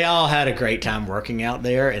 So they all had a great time working out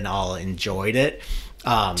there and all enjoyed it.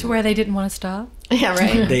 To where they didn't want to stop? Yeah,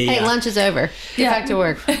 right. Hey, lunch is over. Get back to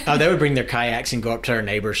work. They would bring their kayaks and go up to their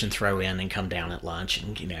neighbors and throw in and come down at lunch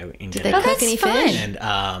and and Did get they it. cook any fish?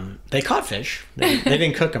 And they caught fish. They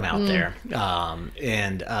didn't cook them out there.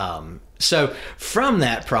 So from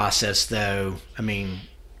that process, though, I mean,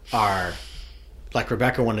 like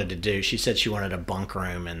Rebecca wanted to do, she said she wanted a bunk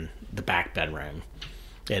room in the back bedroom.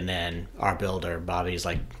 And then our builder, Bobby's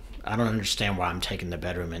like, I don't understand why I'm taking the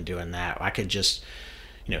bedroom and doing that. I could just,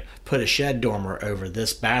 put a shed dormer over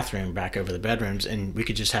this bathroom back over the bedrooms, and we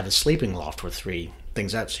could just have a sleeping loft with 3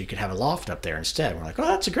 things up, so you could have a loft up there instead. We're like, oh,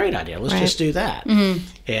 that's a great idea. Let's just do that. Mm-hmm.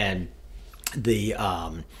 And the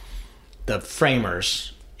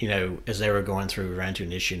framers, as they were going through, ran into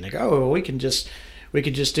an issue, and they go, oh, well, we could just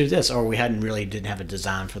do this. Or we didn't have a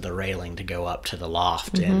design for the railing to go up to the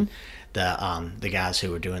loft. Mm-hmm. And the guys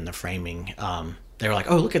who were doing the framing, they were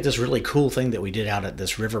like, oh, look at this really cool thing that we did out at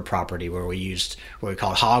this river property where we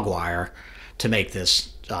called hog wire to make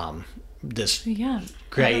this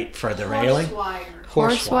great for the railing.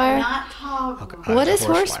 Horse wire? Not hog. Okay, What is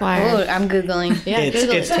horse wire? Oh, I'm Googling. Yeah,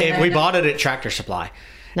 Google it. We bought it at Tractor Supply.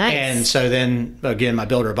 Nice. And so then, again, my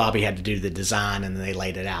builder, Bobby, had to do the design, and then they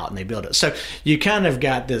laid it out and they built it. So you kind of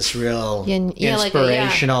got this real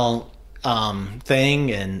inspirational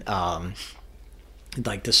thing. And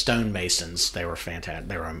like the stonemasons, they were fantastic.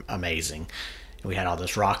 They were amazing. And we had all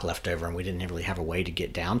this rock left over, and we didn't really have a way to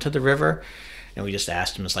get down to the river. And we just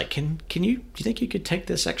asked him, it's like, do you think you could take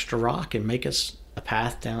this extra rock and make us a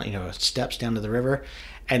path down, steps down to the river?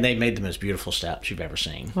 and they made the most beautiful steps you've ever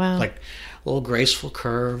seen. Wow. Like a little graceful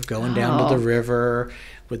curve going down to the river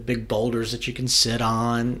with big boulders that you can sit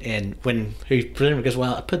on. And when he presented, goes,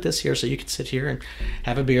 well, I put this here so you can sit here and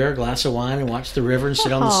have a beer, a glass of wine, and watch the river and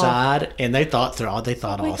sit on the side. And they thought all through it.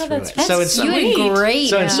 That's So in some great.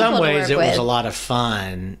 So in some people to ways, work it was with. a lot of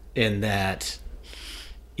fun in that,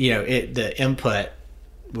 the input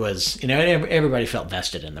was, everybody felt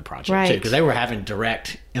vested in the project too, Right. because they were having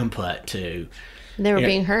direct input to. They were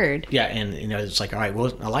being heard. Yeah, and it's like, all right,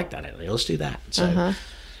 well, I like that idea. Let's do that. So,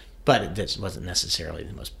 but it wasn't necessarily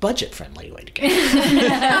the most budget-friendly way to go.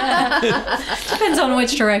 Depends on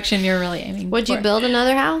which direction you're really aiming. Would you for. build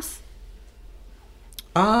another house?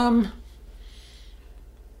 I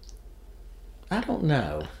don't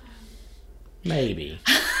know. Maybe.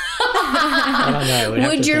 I don't know. We'd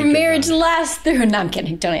have Would to your think marriage about it. last through? No, I'm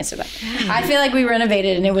kidding. Don't answer that. I feel like we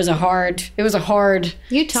renovated and it was a hard. You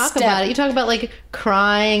talk step. about it. You talk about like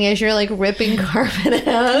crying as you're like ripping carpet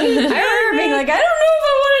out. I remember being like, I don't know if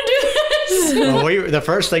I want to do this. Well, the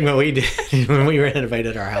first thing that we did when we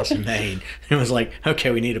renovated our house in Maine, it was like, okay,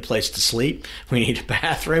 we need a place to sleep, we need a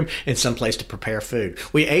bathroom, and some place to prepare food.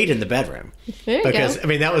 We ate in the bedroom There you because go. I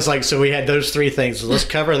mean that was like, so we had those three things. So let's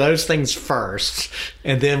cover those things first,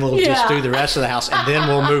 and then we'll just do the rest of the house, and then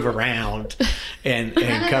we'll move around and cover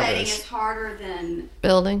Renovating this. is harder than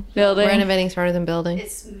Building. Renovating's harder than building.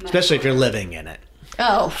 it's much Especially if you're living in it.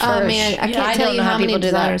 Oh, Oh man, I can't tell don't you know how many people do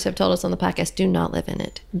that. designers have told us on the podcast, do not live in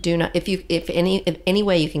it. Do not. If any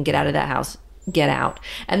way you can get out of that house, get out.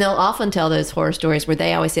 And they'll often tell those horror stories where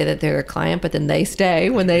they always say that they're a client, but then they stay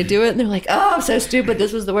when they do it, and they're like, "Oh, I'm so stupid.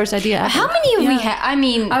 This was the worst idea ever." How many have we had? I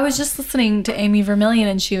mean, I was just listening to Amy Vermillion,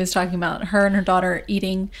 and she was talking about her and her daughter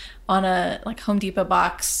eating on a Home Depot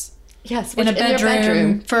box Yes, in a their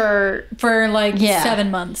bedroom for for Yeah. 7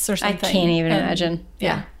 months or I something. can't even And- imagine.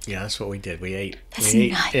 Yeah. Yeah, that's what we did. We ate. That's we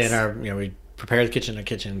ate nuts. in our. We prepare the kitchen,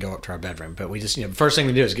 and go up to our bedroom. But we just, the first thing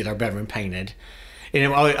we do is get our bedroom painted.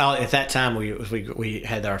 And at that time, we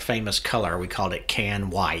had our famous color. We called it can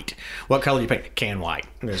white. What color do you paint? Can white.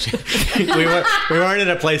 we weren't in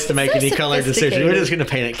a place to make any color decisions. We're just going to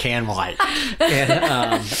paint it can white. And,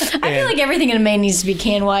 I feel like everything in Maine needs to be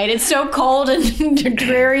can white. It's so cold and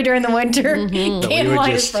dreary during the winter. but we Can would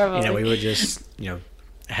white just, is probably. we would just,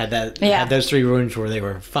 had that Yeah. had those three rooms where they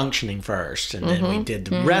were functioning first, and then we did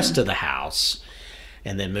the rest of the house,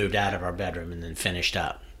 and then moved out of our bedroom, and then finished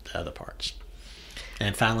up the other parts.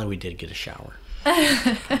 And finally, we did get a shower,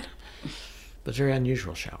 but a very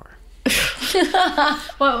unusual shower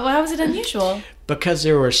Well, why was it unusual? because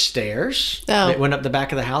there were stairs Oh. that went up the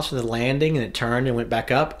back of the house with a landing, and it turned and went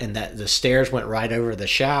back up, and that the stairs went right over the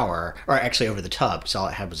shower, or actually over the tub, because all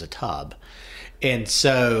it had was a tub, and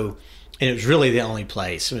so. And it was really the only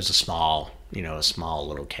place. It was a small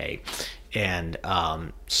little cave. And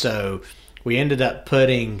so we ended up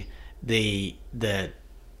putting the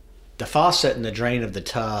faucet and the drain of the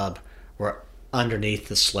tub were underneath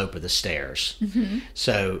the slope of the stairs. Mm-hmm.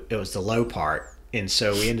 So it was the low part. And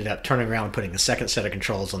so we ended up turning around and putting a second set of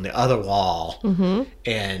controls on the other wall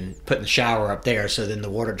and putting the shower up there. So then the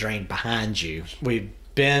water drained behind you. We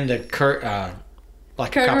bend a copper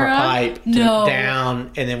pipe down,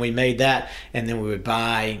 and then we made that, and then we would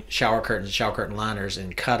buy shower curtains and shower curtain liners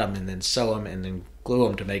and cut them and then sew them and then glue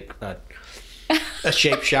them to make a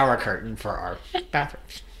shaped shower curtain for our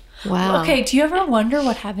bathrooms. Wow. Okay, do you ever wonder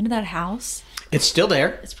what happened to that house? It's still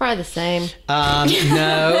there. It's probably the same.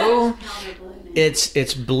 No,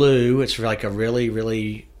 it's blue. It's like a really,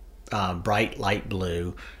 really bright light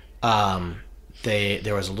blue.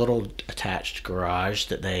 There was a little attached garage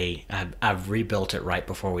that I've rebuilt it right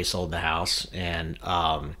before we sold the house, and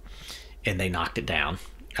they knocked it down.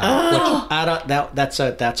 Which I don't. That's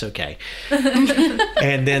okay.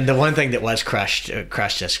 And then the one thing that was crushed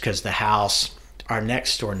us, because the house, our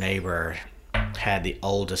next door neighbor had the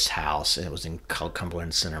oldest house, and it was called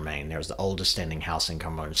Cumberland Center, Maine. There was the oldest standing house in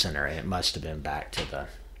Cumberland Center, and it must have been back to the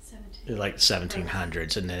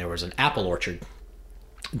 1700s. And then there was an apple orchard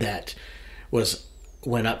that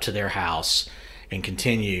went up to their house and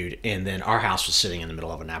continued, and then our house was sitting in the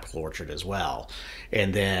middle of an apple orchard as well.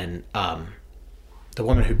 And then the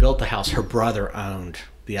woman who built the house, her brother owned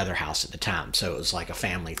the other house at the time, so it was like a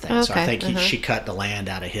family thing. So I Okay, think she cut the land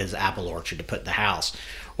out of his apple orchard to put the house.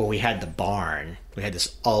 Well, we had the barn. We had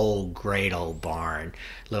this great old barn.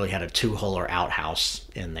 Literally had a 2-holer outhouse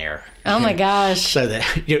in there. Oh my gosh. So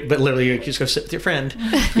that, but literally you just go sit with your friend,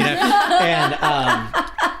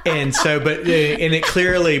 and so, and it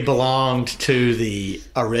clearly belonged to the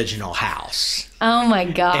original house, Oh my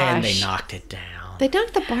gosh. and they knocked it down. They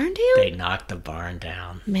knocked the barn down? They knocked the barn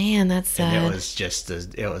down. Man, that's sad. And it was just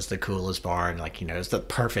it was the coolest barn. Like, it was the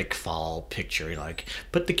perfect fall picture. Like,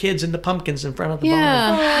 put the kids and the pumpkins in front of the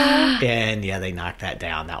barn. And yeah, they knocked that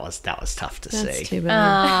down. That was tough to That's see. too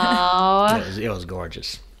bad. Oh, It was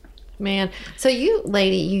gorgeous. Man. So you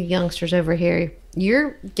youngsters over here,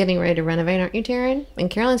 you're getting ready to renovate, aren't you, Taryn? And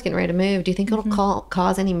Caroline's getting ready to move. Do you think it'll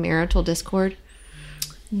cause any marital discord?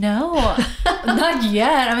 No, not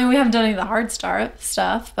yet. I mean, we haven't done any of the hard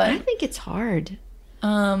stuff, I but think it's hard.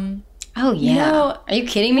 oh yeah. know, Are you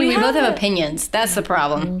kidding me? We both have haven't- opinions. That's the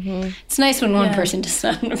problem. It's nice when one person does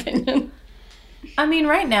not have an opinion. I mean,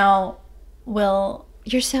 right now,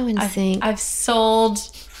 You're so in sync. I've sold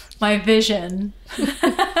my vision.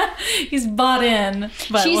 He's bought in.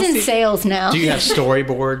 But She's we'll in see. sales now. Do you have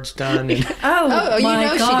storyboards done? And Oh, you my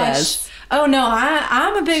know she gosh. does. Oh no,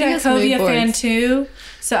 I'm a big She has mood Icovia fan boards. too.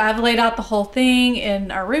 So I've laid out the whole thing in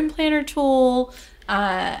our room planner tool.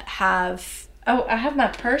 I have my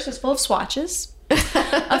purse is full of swatches of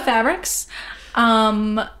fabrics.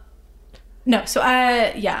 No, so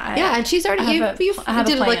yeah, and she's already I you have a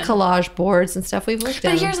did like plan. collage boards and stuff. We've looked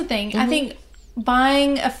at. But here's the thing: I think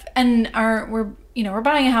buying we're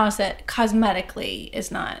buying a house that cosmetically is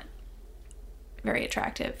not very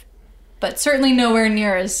attractive, but certainly nowhere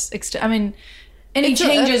near as. I mean, any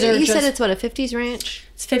changes are You just. said it's what, a 50s ranch?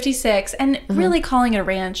 It's 56, and really calling it a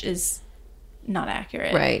ranch is not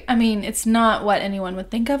accurate. Right. I mean, it's not what anyone would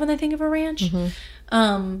think of when they think of a ranch.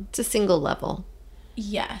 It's a single level.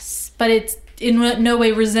 Yes, but it's in no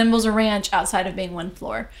way resembles a ranch outside of being one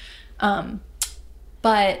floor.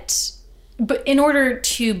 But in order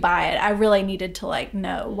to buy it, I really needed to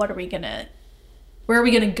know where are we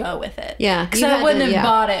gonna go with it? Yeah, because you I had wouldn't to- have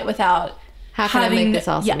bought it without How can I make this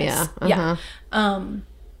awesome? Yes, Yeah. yeah.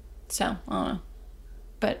 So I don't know,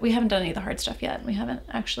 but we haven't done any of the hard stuff yet. We haven't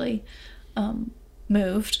actually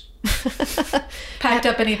moved, packed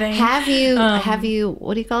up anything. Have you,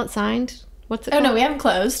 what do you call it, signed? What's it Oh called? no, we haven't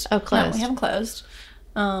closed. Oh, closed. No, we haven't closed.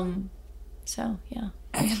 So yeah,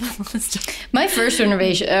 we have that lot of stuff. My first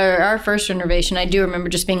renovation, or our first renovation, I do remember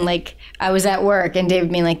just being like, I was at work and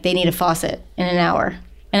David being like, they need a faucet in an hour.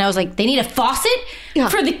 And I was like, they need a faucet? Yeah.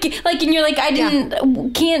 For the, and you're like,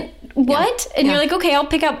 can't, what? And you're like, okay, I'll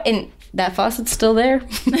pick up. And that faucet's still there.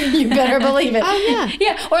 You better believe it. Oh, yeah.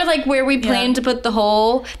 Yeah. Or where we planned to put the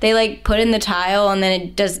hole, they put in the tile and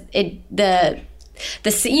then the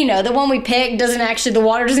one we picked the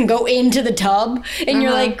water doesn't go into the tub, and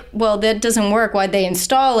you're like, well, that doesn't work. Why'd they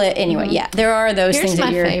install it anyway? Yeah, there are those Here's things my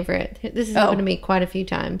that you're. favorite. This has happened to me quite a few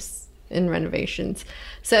times in renovations.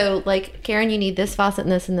 So, Karen, you need this faucet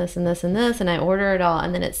and this and this and this and this, and I order it all,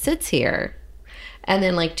 and then it sits here, and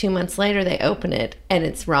then 2 months later they open it and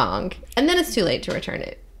it's wrong, and then it's too late to return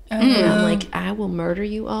it. And I'm like, I will murder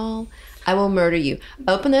you all. I will murder you.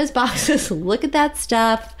 Open those boxes. Look at that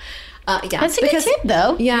stuff. Yeah, That's a good tip,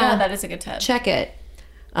 though. Yeah, that is a good tip. Check it.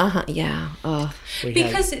 Yeah. Oh.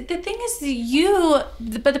 Because the thing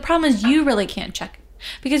is, but the problem is you really can't check it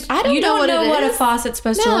because I don't you know don't what know it what a is. faucet's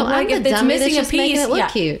supposed to No, look like. I'm If the it's dummy that's missing a just making piece, it look yeah,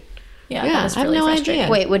 cute. yeah, Yeah, that is I have really no frustrating.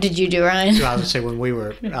 idea. Wait, what did you do, Ryan? So I would say when we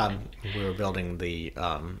were building the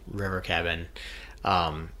river cabin,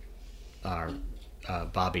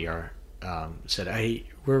 Bobby said, "Hey,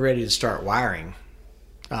 we're ready to start wiring,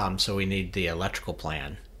 so we need the electrical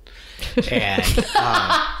plan." And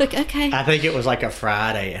Okay. I think it was a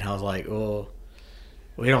Friday, and I was like, "Well,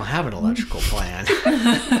 we don't have an electrical plan,"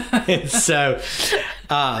 and so,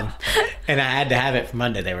 and I had to have it for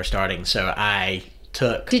Monday. They were starting, so I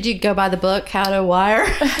took. Did you go by the book, How to Wire?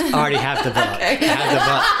 I already have the book. I have the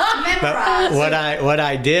book. But what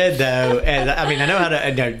I did though, and I mean, I know how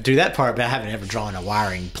to do that part, but I haven't ever drawn a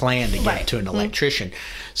wiring plan to give to an electrician.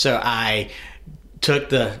 So I took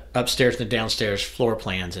the upstairs and the downstairs floor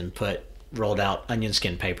plans and rolled out onion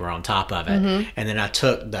skin paper on top of it. And then I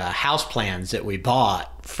took the house plans that we bought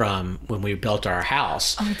from when we built our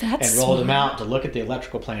house that's and rolled them out to look at the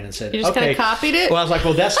electrical plan and said, You just kinda copied it? Well, I was like,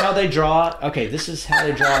 well, that's how they draw. Okay, this is how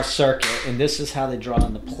they draw a circuit, and this is how they draw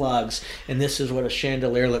in the plugs, and this is what a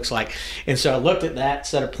chandelier looks like. And so I looked at that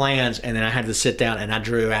set of plans, and then I had to sit down and I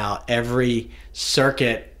drew out every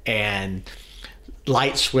circuit and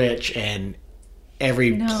light switch and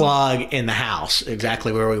every plug in the house,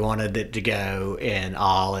 exactly where we wanted it to go and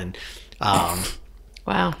all. And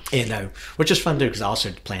Wow. which is fun too, because I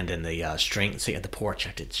also planned in the string. See, at the porch,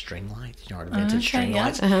 I did string lights, the vintage string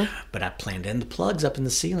lights. But I planned in the plugs up in the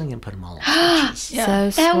ceiling and put them all on switches. So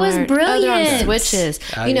That was smart. Oh, they're on brilliant. switches.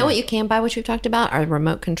 You know yeah. what you can buy, which we've talked about, are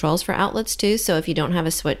remote controls for outlets too. So if you don't have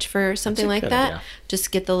a switch for something like good that, idea.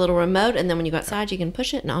 just get the little remote, and then when you go outside, you can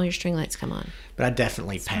push it, and all your string lights come on. But I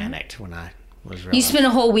definitely panicked when I Was real You nice. spent a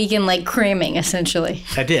whole weekend like cramming, essentially.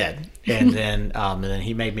 I did. And then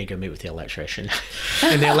he made me go meet with the electrician.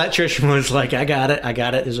 And the electrician was like, I got it.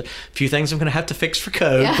 There's a few things I'm going to have to fix for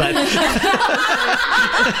code. But,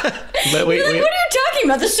 but we, You're like, what are you talking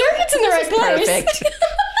about? The circuit's in the right place. Perfect.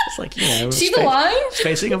 it's like, you know, See the line?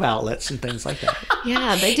 spacing of outlets and things like that.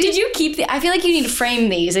 Yeah, they do. Did you keep I feel like you need to frame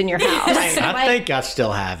these in your house. I think I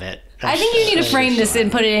still have it. I think you need to frame this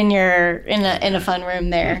and put it in in a fun room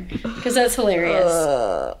there, because that's hilarious.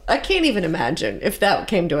 I can't even imagine if that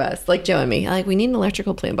came to us, like Joe and me. Like, we need an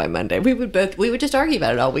electrical plan by Monday. We would just argue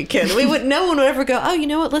about it all weekend. No one would ever go, oh, you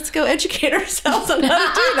know what? Let's go educate ourselves on how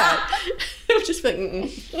to do that. It would just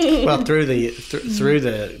be like, Well, through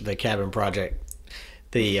the cabin project,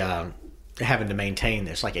 the having to maintain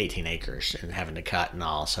this like 18 acres and having to cut and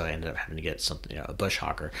all, so I ended up having to get something, a bush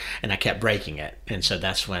hogger, and I kept breaking it, and so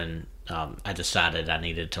that's when I decided I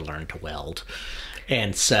needed to learn to weld,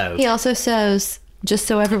 and so he also sews, just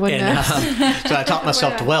so everyone knows. so I taught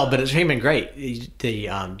myself to weld, but it's been great. Do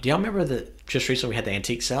y'all remember that just recently we had the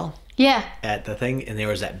antique sale Yeah. at the thing, and there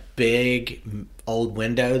was that big old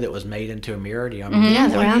window that was made into a mirror? Do y'all remember? Yeah,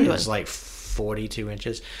 the round It one. was like 42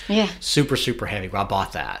 inches. Yeah. Super, super heavy. Well, I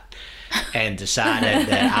bought that and decided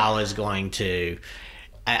that I was going to,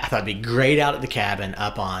 I thought it'd be great out at the cabin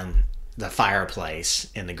up on the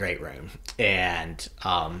fireplace in the great room. And,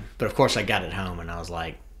 but of course I got it home and I was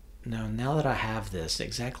like, no, now that I have this,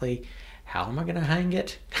 exactly how am I going to hang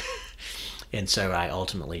it? And so I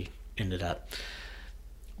ultimately ended up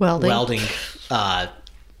welding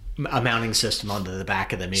a mounting system onto the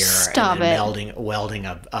back of the mirror. Stop and then it. welding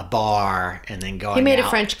a bar and then going He made out. a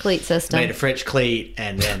French cleat system. Made a French cleat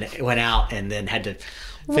and then went out and then had to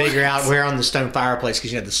figure out where on the stone fireplace,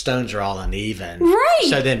 because the stones are all uneven. Right.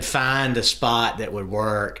 So then find a spot that would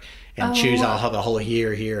work and choose I'll have a hole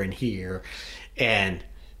here, and here, and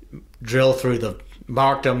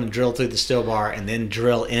mark them and drill through the steel bar and then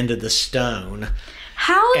drill into the stone.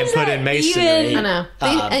 How is And put that in masonry. even? I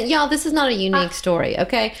know. Y'all, this is not a unique story,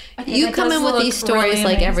 okay? You that come does in with look these stories really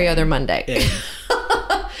like every amazing. other Monday.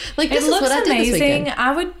 Like, this It is looks what I did this amazing. weekend.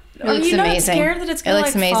 I would. Are looks you not amazing. scared that it's It going to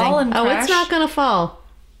looks like fall amazing. and Oh, crash? it's not going to fall.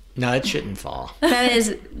 No, it shouldn't fall. That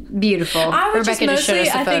is beautiful. I would Rebecca just just showed mostly,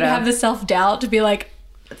 us a I think, photo. have the self doubt to be like,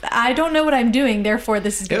 I don't know what I'm doing, therefore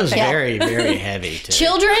this is It going was to fail. very, very heavy too.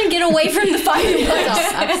 Children, get away from the fireplace.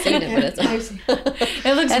 I've seen it, but it's awesome.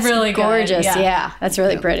 It looks That's really good. gorgeous. Yeah. Yeah, that's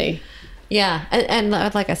really pretty. Yeah, and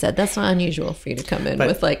like I said, that's not unusual for you to come in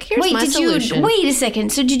with like, here's Wait, my solution. wait a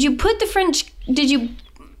second. So did you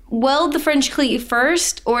weld the French cleat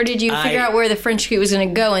first, or did you figure out where the French cleat was going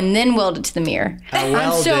to go and then weld it to the mirror?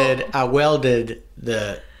 I welded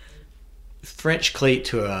the French cleat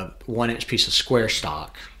to a 1-inch piece of square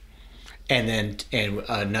stock, and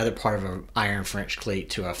another part of an iron French cleat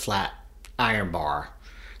to a flat iron bar.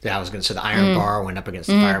 That I was going to. So the iron bar went up against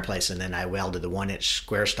the fireplace, and then I welded the 1-inch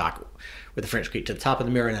square stock with the French cleat to the top of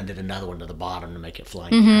the mirror, and I did another one to the bottom to make it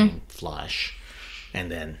hang flush, and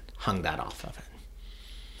then hung that off of it.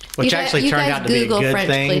 Which You actually guys turned out to be a Google good French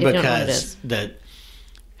thing cleat if you don't know what it because is.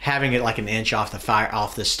 having it like an inch off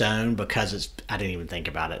the stone, because I didn't even think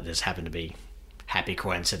about it. This happened to be happy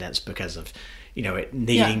coincidence because of it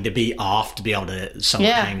needing to be off to be able to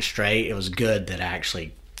somewhat hang straight. It was good that I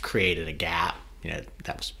actually created a gap.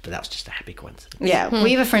 That was just a happy coincidence. Yeah,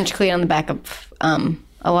 we have a French cleat on the back of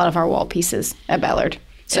a lot of our wall pieces at Ballard.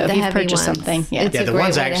 So The if you've heavy purchased ones. something, It's Yeah, a the great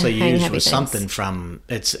ones I way to actually hang used heavy was things. something from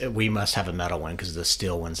we must have a metal one because the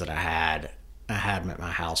steel ones that I had them at my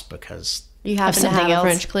house because You happen to something have a else?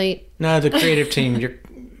 French cleat. no, the creative team, your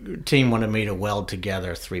team wanted me to weld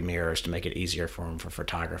together 3 mirrors to make it easier for them for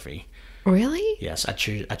photography. Really? Yes, I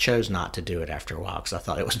chose not to do it after a while because I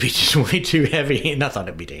thought it would be just way too heavy and I thought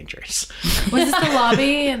it'd be dangerous. Was this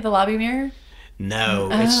the lobby mirror? No,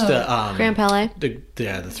 it's the Grand Palais. the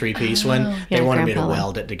 3-piece one. They Yeah, wanted me Grand to Palais.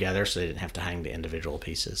 weld it together so they didn't have to hang the individual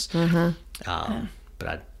pieces. Uh-huh. But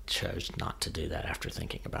I chose not to do that after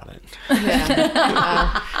thinking about it.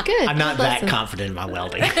 Good. I'm not that confident in my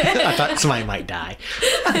welding. I thought somebody might die.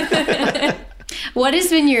 what has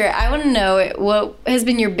been I want to know what has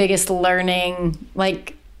been your biggest learning,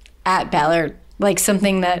 like at Ballard, like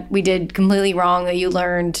something that we did completely wrong that you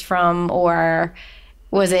learned from, or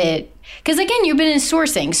was it? Because again, you've been in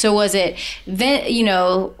sourcing, so was it,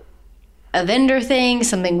 a vendor thing,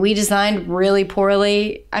 something we designed really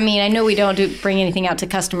poorly? I mean, I know we don't bring anything out to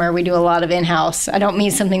customer. We do a lot of in-house. I don't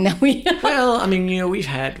mean something that we. Well, I mean,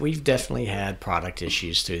 we've definitely had product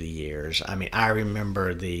issues through the years. I mean, I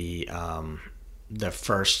remember the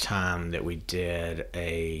first time that we did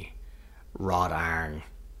a wrought iron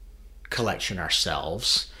collection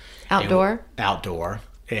ourselves. Outdoor? Outdoor.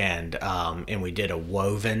 and we did a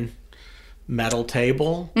woven metal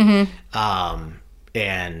table.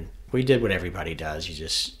 And we did what everybody does. You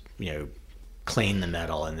just, clean the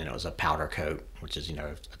metal, and then it was a powder coat, which is,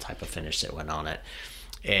 a type of finish that went on it.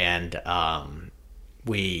 And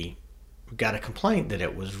we got a complaint that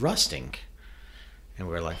it was rusting. And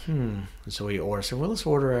we were like, And so we said, well, let's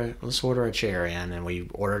order a chair in. And we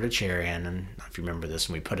ordered a chair in, and I don't know if you remember this,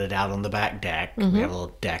 and we put it out on the back deck. We have a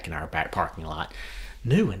little deck in our back parking lot.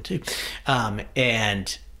 New one, too.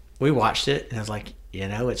 And we watched it, and I was like,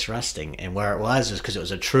 it's rusting. And where it was because it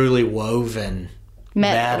was a truly woven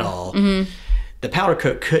metal. The powder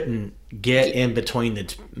coat couldn't get in between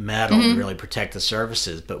the metal to really protect the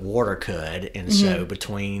surfaces, but water could. And so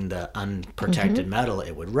between the unprotected metal,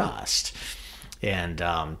 it would rust. And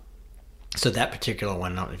so that particular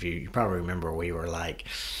one, I don't know if you probably remember, we were like,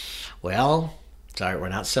 well, sorry, we're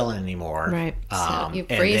not selling anymore. Right. So you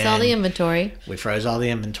freeze all the inventory. We froze all the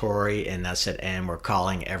inventory, and that's it. And we're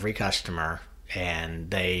calling every customer, and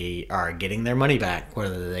they are getting their money back,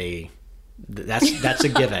 whether that's a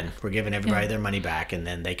given. We're giving everybody their money back, and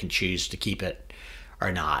then they can choose to keep it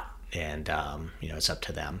or not. And, it's up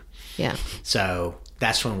to them. Yeah. So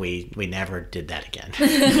that's when we never did that again.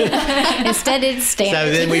 Instead, it's standard.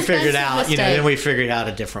 So then we figured out,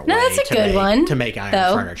 a different way that's a good one, to make iron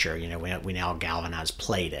though. furniture. We now galvanize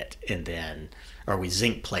plate it, or we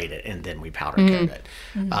zinc plate it, and then we powder coat it.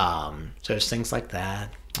 So it's things like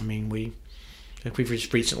that. I mean, we've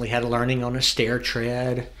just recently had a learning on a stair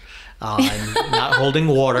tread, on not holding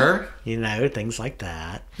water, things like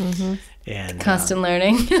that. And Constant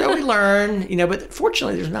learning. so we learn, but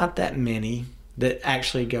fortunately there's not that many that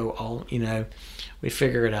actually go all, we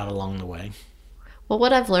figure it out along the way. Well,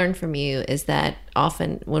 what I've learned from you is that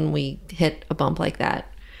often when we hit a bump like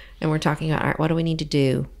that and we're talking about, all right, what do we need to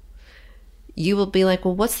do? You will be like,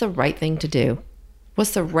 well, what's the right thing to do?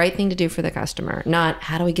 What's the right thing to do for the customer? Not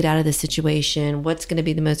how do we get out of this situation? What's going to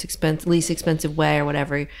be the least expensive way or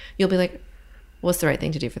whatever? You'll be like, what's the right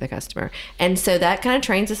thing to do for the customer? And so that kind of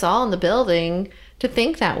trains us all in the building to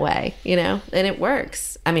think that way, and it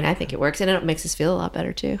works. I mean, I think it works, and it makes us feel a lot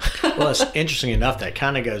better too. Well, it's interesting enough that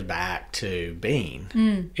kind of goes back to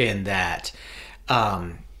Bean in that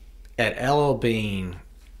at LL Bean,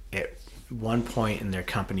 at one point in their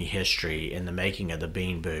company history, in the making of the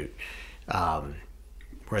Bean boot,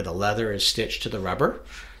 where the leather is stitched to the rubber,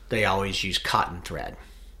 they always use cotton thread.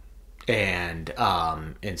 And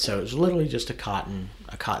so it was literally just a cotton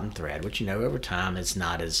thread, which over time it's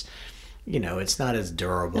not as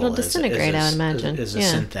durable. It'll disintegrate, I would imagine, as a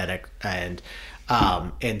synthetic. And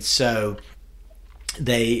so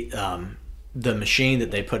they the machine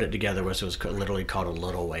that they put it together was literally called a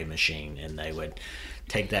little way machine, and they would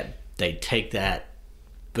take that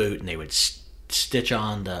boot and they would stitch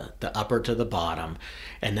on the upper to the bottom,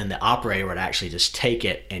 and then the operator would actually just take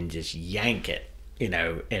it and just yank it,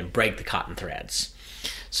 and break the cotton threads.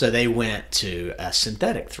 So they went to a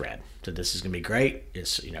synthetic thread. So this is going to be great.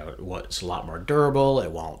 It's, it's a lot more durable.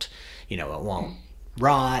 It won't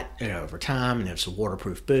rot, over time, and it's a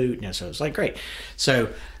waterproof boot. So it's like great. So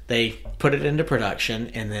they put it into production,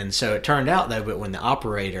 and then so it turned out though, but when the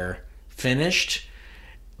operator finished,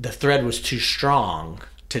 the thread was too strong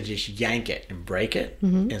to just yank it and break it,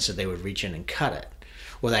 and so they would reach in and cut it.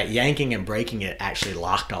 Well, that yanking and breaking it actually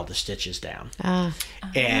locked all the stitches down.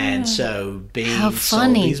 And so Bean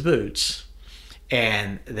sold these boots,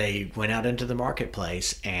 and they went out into the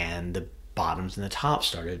marketplace, and the bottoms and the tops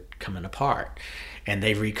started coming apart. And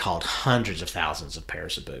they recalled hundreds of thousands of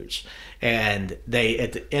pairs of boots. And they,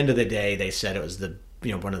 at the end of the day, they said it was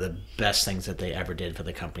one of the best things that they ever did for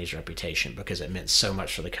the company's reputation, because it meant so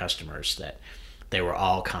much for the customers that they were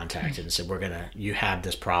all contacted and said, you have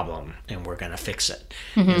this problem and we're going to fix it.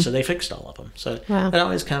 And so they fixed all of them. So that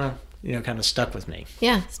always kind of stuck with me.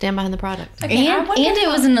 Yeah. Stand behind the product. And it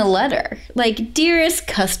was in a letter, like, dearest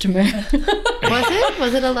customer.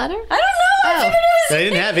 Was it a letter? I don't know. I figured it was. They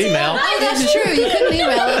didn't have email. Oh, that's true. You couldn't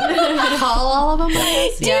email it. Call all of them.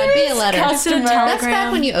 Yeah, it'd be a letter. Customer. That's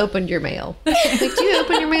back when you opened your mail. Like, do you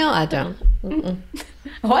open your mail? I don't.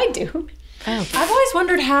 Oh, I do. Oh. I've always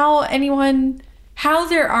wondered how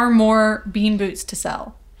there are more Bean boots to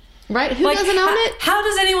sell. Right? Who doesn't own it? How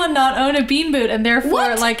does anyone not own a Bean boot, and therefore,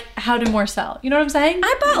 What? how do more sell? You know what I'm saying?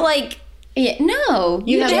 I bought no.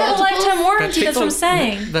 You They have a lifetime warranty. That's what I'm But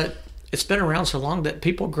saying. But it's been around so long that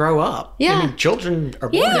people grow up. Yeah. I mean, children are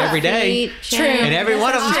born every day. True. And every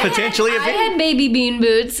one of them is potentially a I Bean. had baby Bean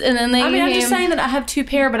boots, and then they. I'm just became- saying that I have 2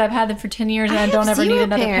 pair, but I've had them for 10 years, and I don't ever need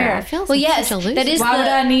another pair. I feel Well, yes, such a loser. that is- Why would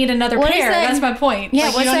I need another What is pair? that- That's my point. Yeah,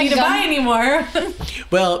 Like, what's you don't that need to gum- buy anymore.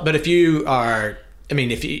 Well, but if you are,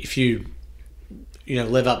 if you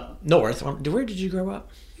live up north. Where did you grow up?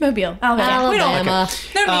 Mobile, Alabama. We don't, Alabama.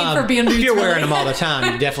 no need for being boots. If you're really. wearing them all the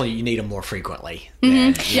time, you need them more frequently.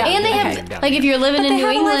 And they have, like, if you're living in they New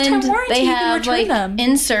have a lifetime England, warranty, they you can have return like them.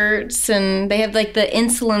 inserts, and they have like the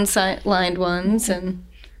insulin lined ones, and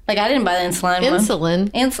like I didn't buy the insulin one.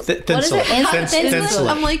 Insulin. What is it? Thinsulin.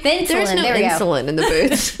 I'm like, there's Thinsulin, no there we go. insulin in the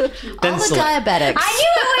boots. All the Thinsulin. diabetics. I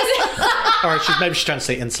knew it was. Or maybe she's trying to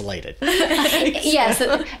say insulated. Yes,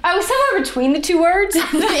 I was somewhere between the two words. The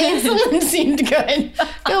insulin seemed good.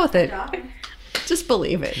 Go with it. Just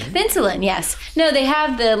believe it. The insulin, yes. No, they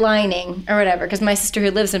have the lining or whatever. Because my sister who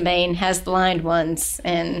lives in Maine has the lined ones,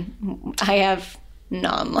 and I have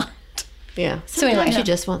non-lined. Yeah. So anyway, Sometimes you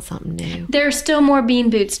just want something new. there are still more bean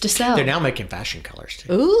boots to sell. They're now making fashion colors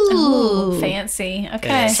too. Ooh. Fancy. Okay.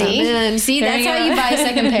 Yeah. See, There that's you how go. you buy a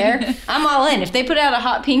second pair. I'm all in. If they put out a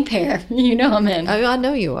hot pink pair, you know I'm in. I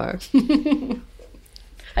know you are.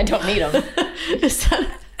 I don't need them.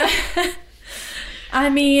 I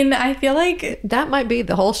mean, I feel like That might be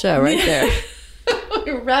the whole show right there.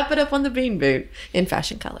 Wrap it up on the bean boot in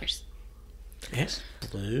fashion colors. Yes,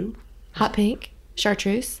 blue. Hot pink,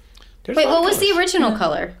 chartreuse. There's Wait, a lot what of was the colors. original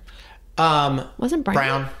color? Wasn't brown?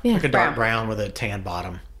 Brown, Yeah. like a dark brown with a tan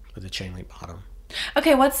bottom, with a chain link bottom.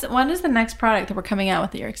 okay. When is the next product that we're coming out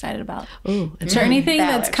with that you're excited about? Ooh. Is there anything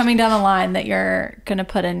that's Ballard. coming down the line that you're gonna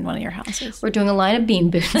put in one of your houses? We're doing a line of bean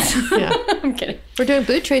boots. Yeah. I'm kidding. We're doing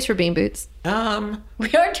boot trays for bean boots. We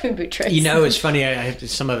are doing boot trays. It's funny. I have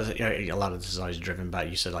some of it. A lot of this is always driven by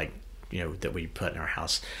you said that we put in our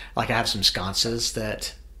house. Like I have some sconces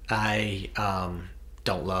that I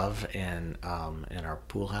don't love in our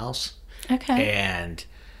pool house. Okay. And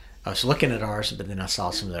I was looking at ours, but then I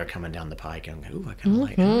saw some that are coming down the pike, and I'm like, ooh,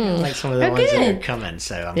 I kind of like some of the ones that are coming.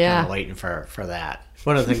 So I'm Yeah. kind of waiting for that.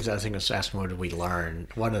 One of the things I think I was asking, what did we learn?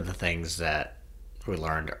 One of the things that we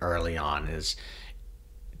learned early on is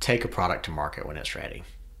take a product to market when it's ready.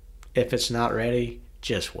 If it's not ready,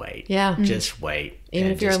 just wait. Yeah. Just wait. Even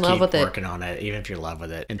and if you're just in love keep with it. working on it, even if you're in love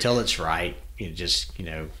with it, until it's right.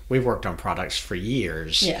 We've worked on products for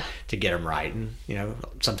years to get them right. And,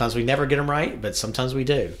 sometimes we never get them right, but sometimes we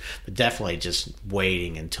do. But definitely just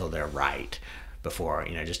waiting until they're right before,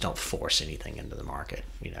 just don't force anything into the market,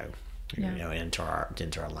 into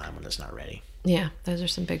our line when it's not ready. Yeah, those are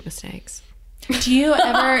some big mistakes. Do you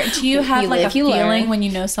have You like a live, you feeling learn. when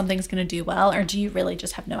you know something's gonna do well, or do you really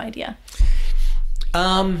just have no idea?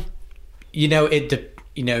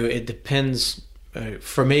 It depends.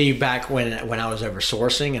 For me, back when I was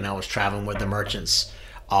oversourcing and I was traveling with the merchants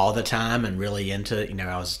all the time and really into,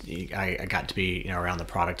 I got to be around the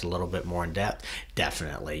product a little bit more in depth.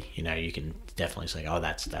 Definitely, you can definitely say, oh,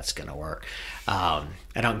 that's going to work. I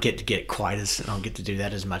don't get to do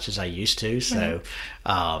that as much as I used to. So,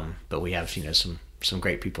 but we have some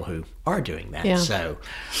great people who are doing that. Yeah. So.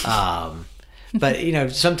 But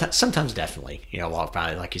sometimes definitely, walk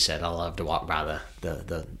by, like you said, I love to walk by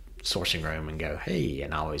the sourcing room and go, hey,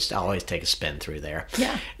 and I always take a spin through there.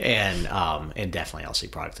 Yeah. And definitely I'll see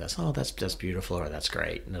products that's beautiful, or that's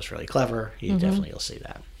great and that's really clever. You'll see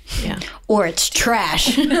that. Yeah. Or it's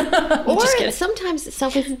trash. Or sometimes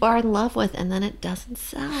some people are in love with and then it doesn't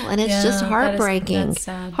sell. And it's Yeah, just that is- heartbreaking. that's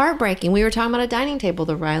sad. Heartbreaking. We were talking about a dining table,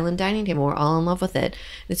 the Ryland dining table. We're all in love with it.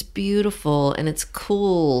 It's beautiful and it's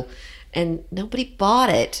cool. And nobody bought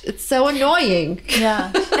it. It's so annoying. Yeah.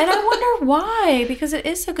 And I wonder why, because it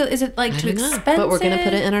is so good. Is it like too I don't know, expensive? but we're going to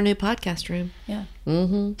put it in our new podcast room. Yeah.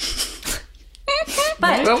 Mm-hmm.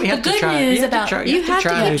 But Well, we have the to good try. news You have about to try. You have to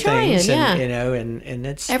try keep new trying, things, yeah. and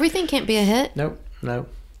it's Everything can't be a hit. no.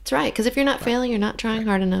 That's right. Because if you're not failing, you're not trying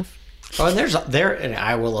hard enough. Oh, and and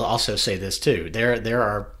I will also say this too. There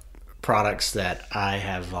are products that I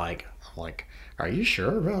have like, are you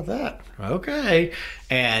sure about that? Okay,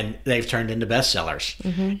 and they've turned into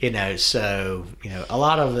bestsellers. So a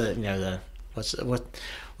lot of the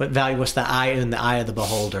what value? What's the eye in the eye of the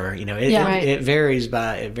beholder? It varies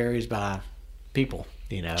by people.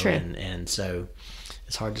 True. And so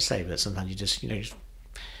it's hard to say, but sometimes you just you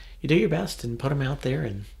do your best and put them out there,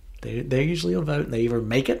 and they usually will vote, and they either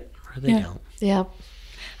make it or they don't. Yeah.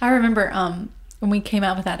 I remember when we came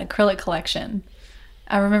out with that acrylic collection,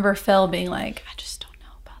 I remember Phil being like, I just don't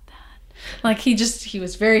know about that. Like he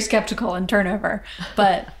was very skeptical in turnover,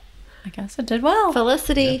 but I guess it did well.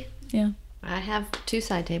 Felicity. Yeah. I have 2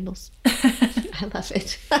 side tables. I love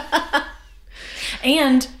it.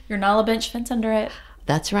 And your Nala bench fits under it.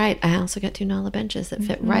 That's right. I also got 2 Nala benches that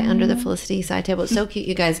fit right under the Felicity side table. It's so cute.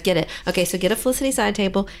 You guys get it. Okay, so get a Felicity side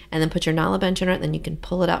table and then put your Nala bench under it. Then you can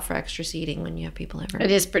pull it out for extra seating when you have people over.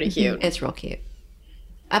 It is pretty cute. It's real cute.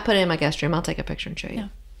 I put it in my guest room. I'll take a picture and show you.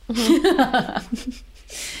 Yeah.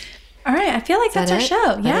 All right. I feel like that's our it?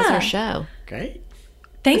 show. That yeah. is our show. Great.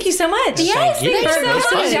 Thank you so much. Yes, thank you. Thanks so much for That was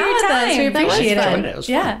sitting down with us. We That was appreciate fun. it. It was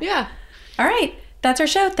Yeah. fun. Yeah. All right. That's our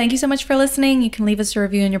show. Thank you so much for listening. You can leave us a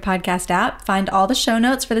review in your podcast app. Find all the show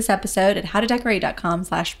notes for this episode at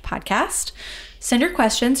howtodecorate.com/podcast. Send your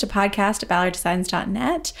questions to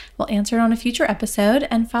podcast@ballarddesigns.net. We'll answer it on a future episode,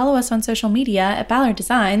 and follow us on social media at Ballard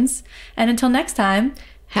Designs. And until next time,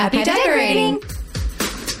 Happy decorating.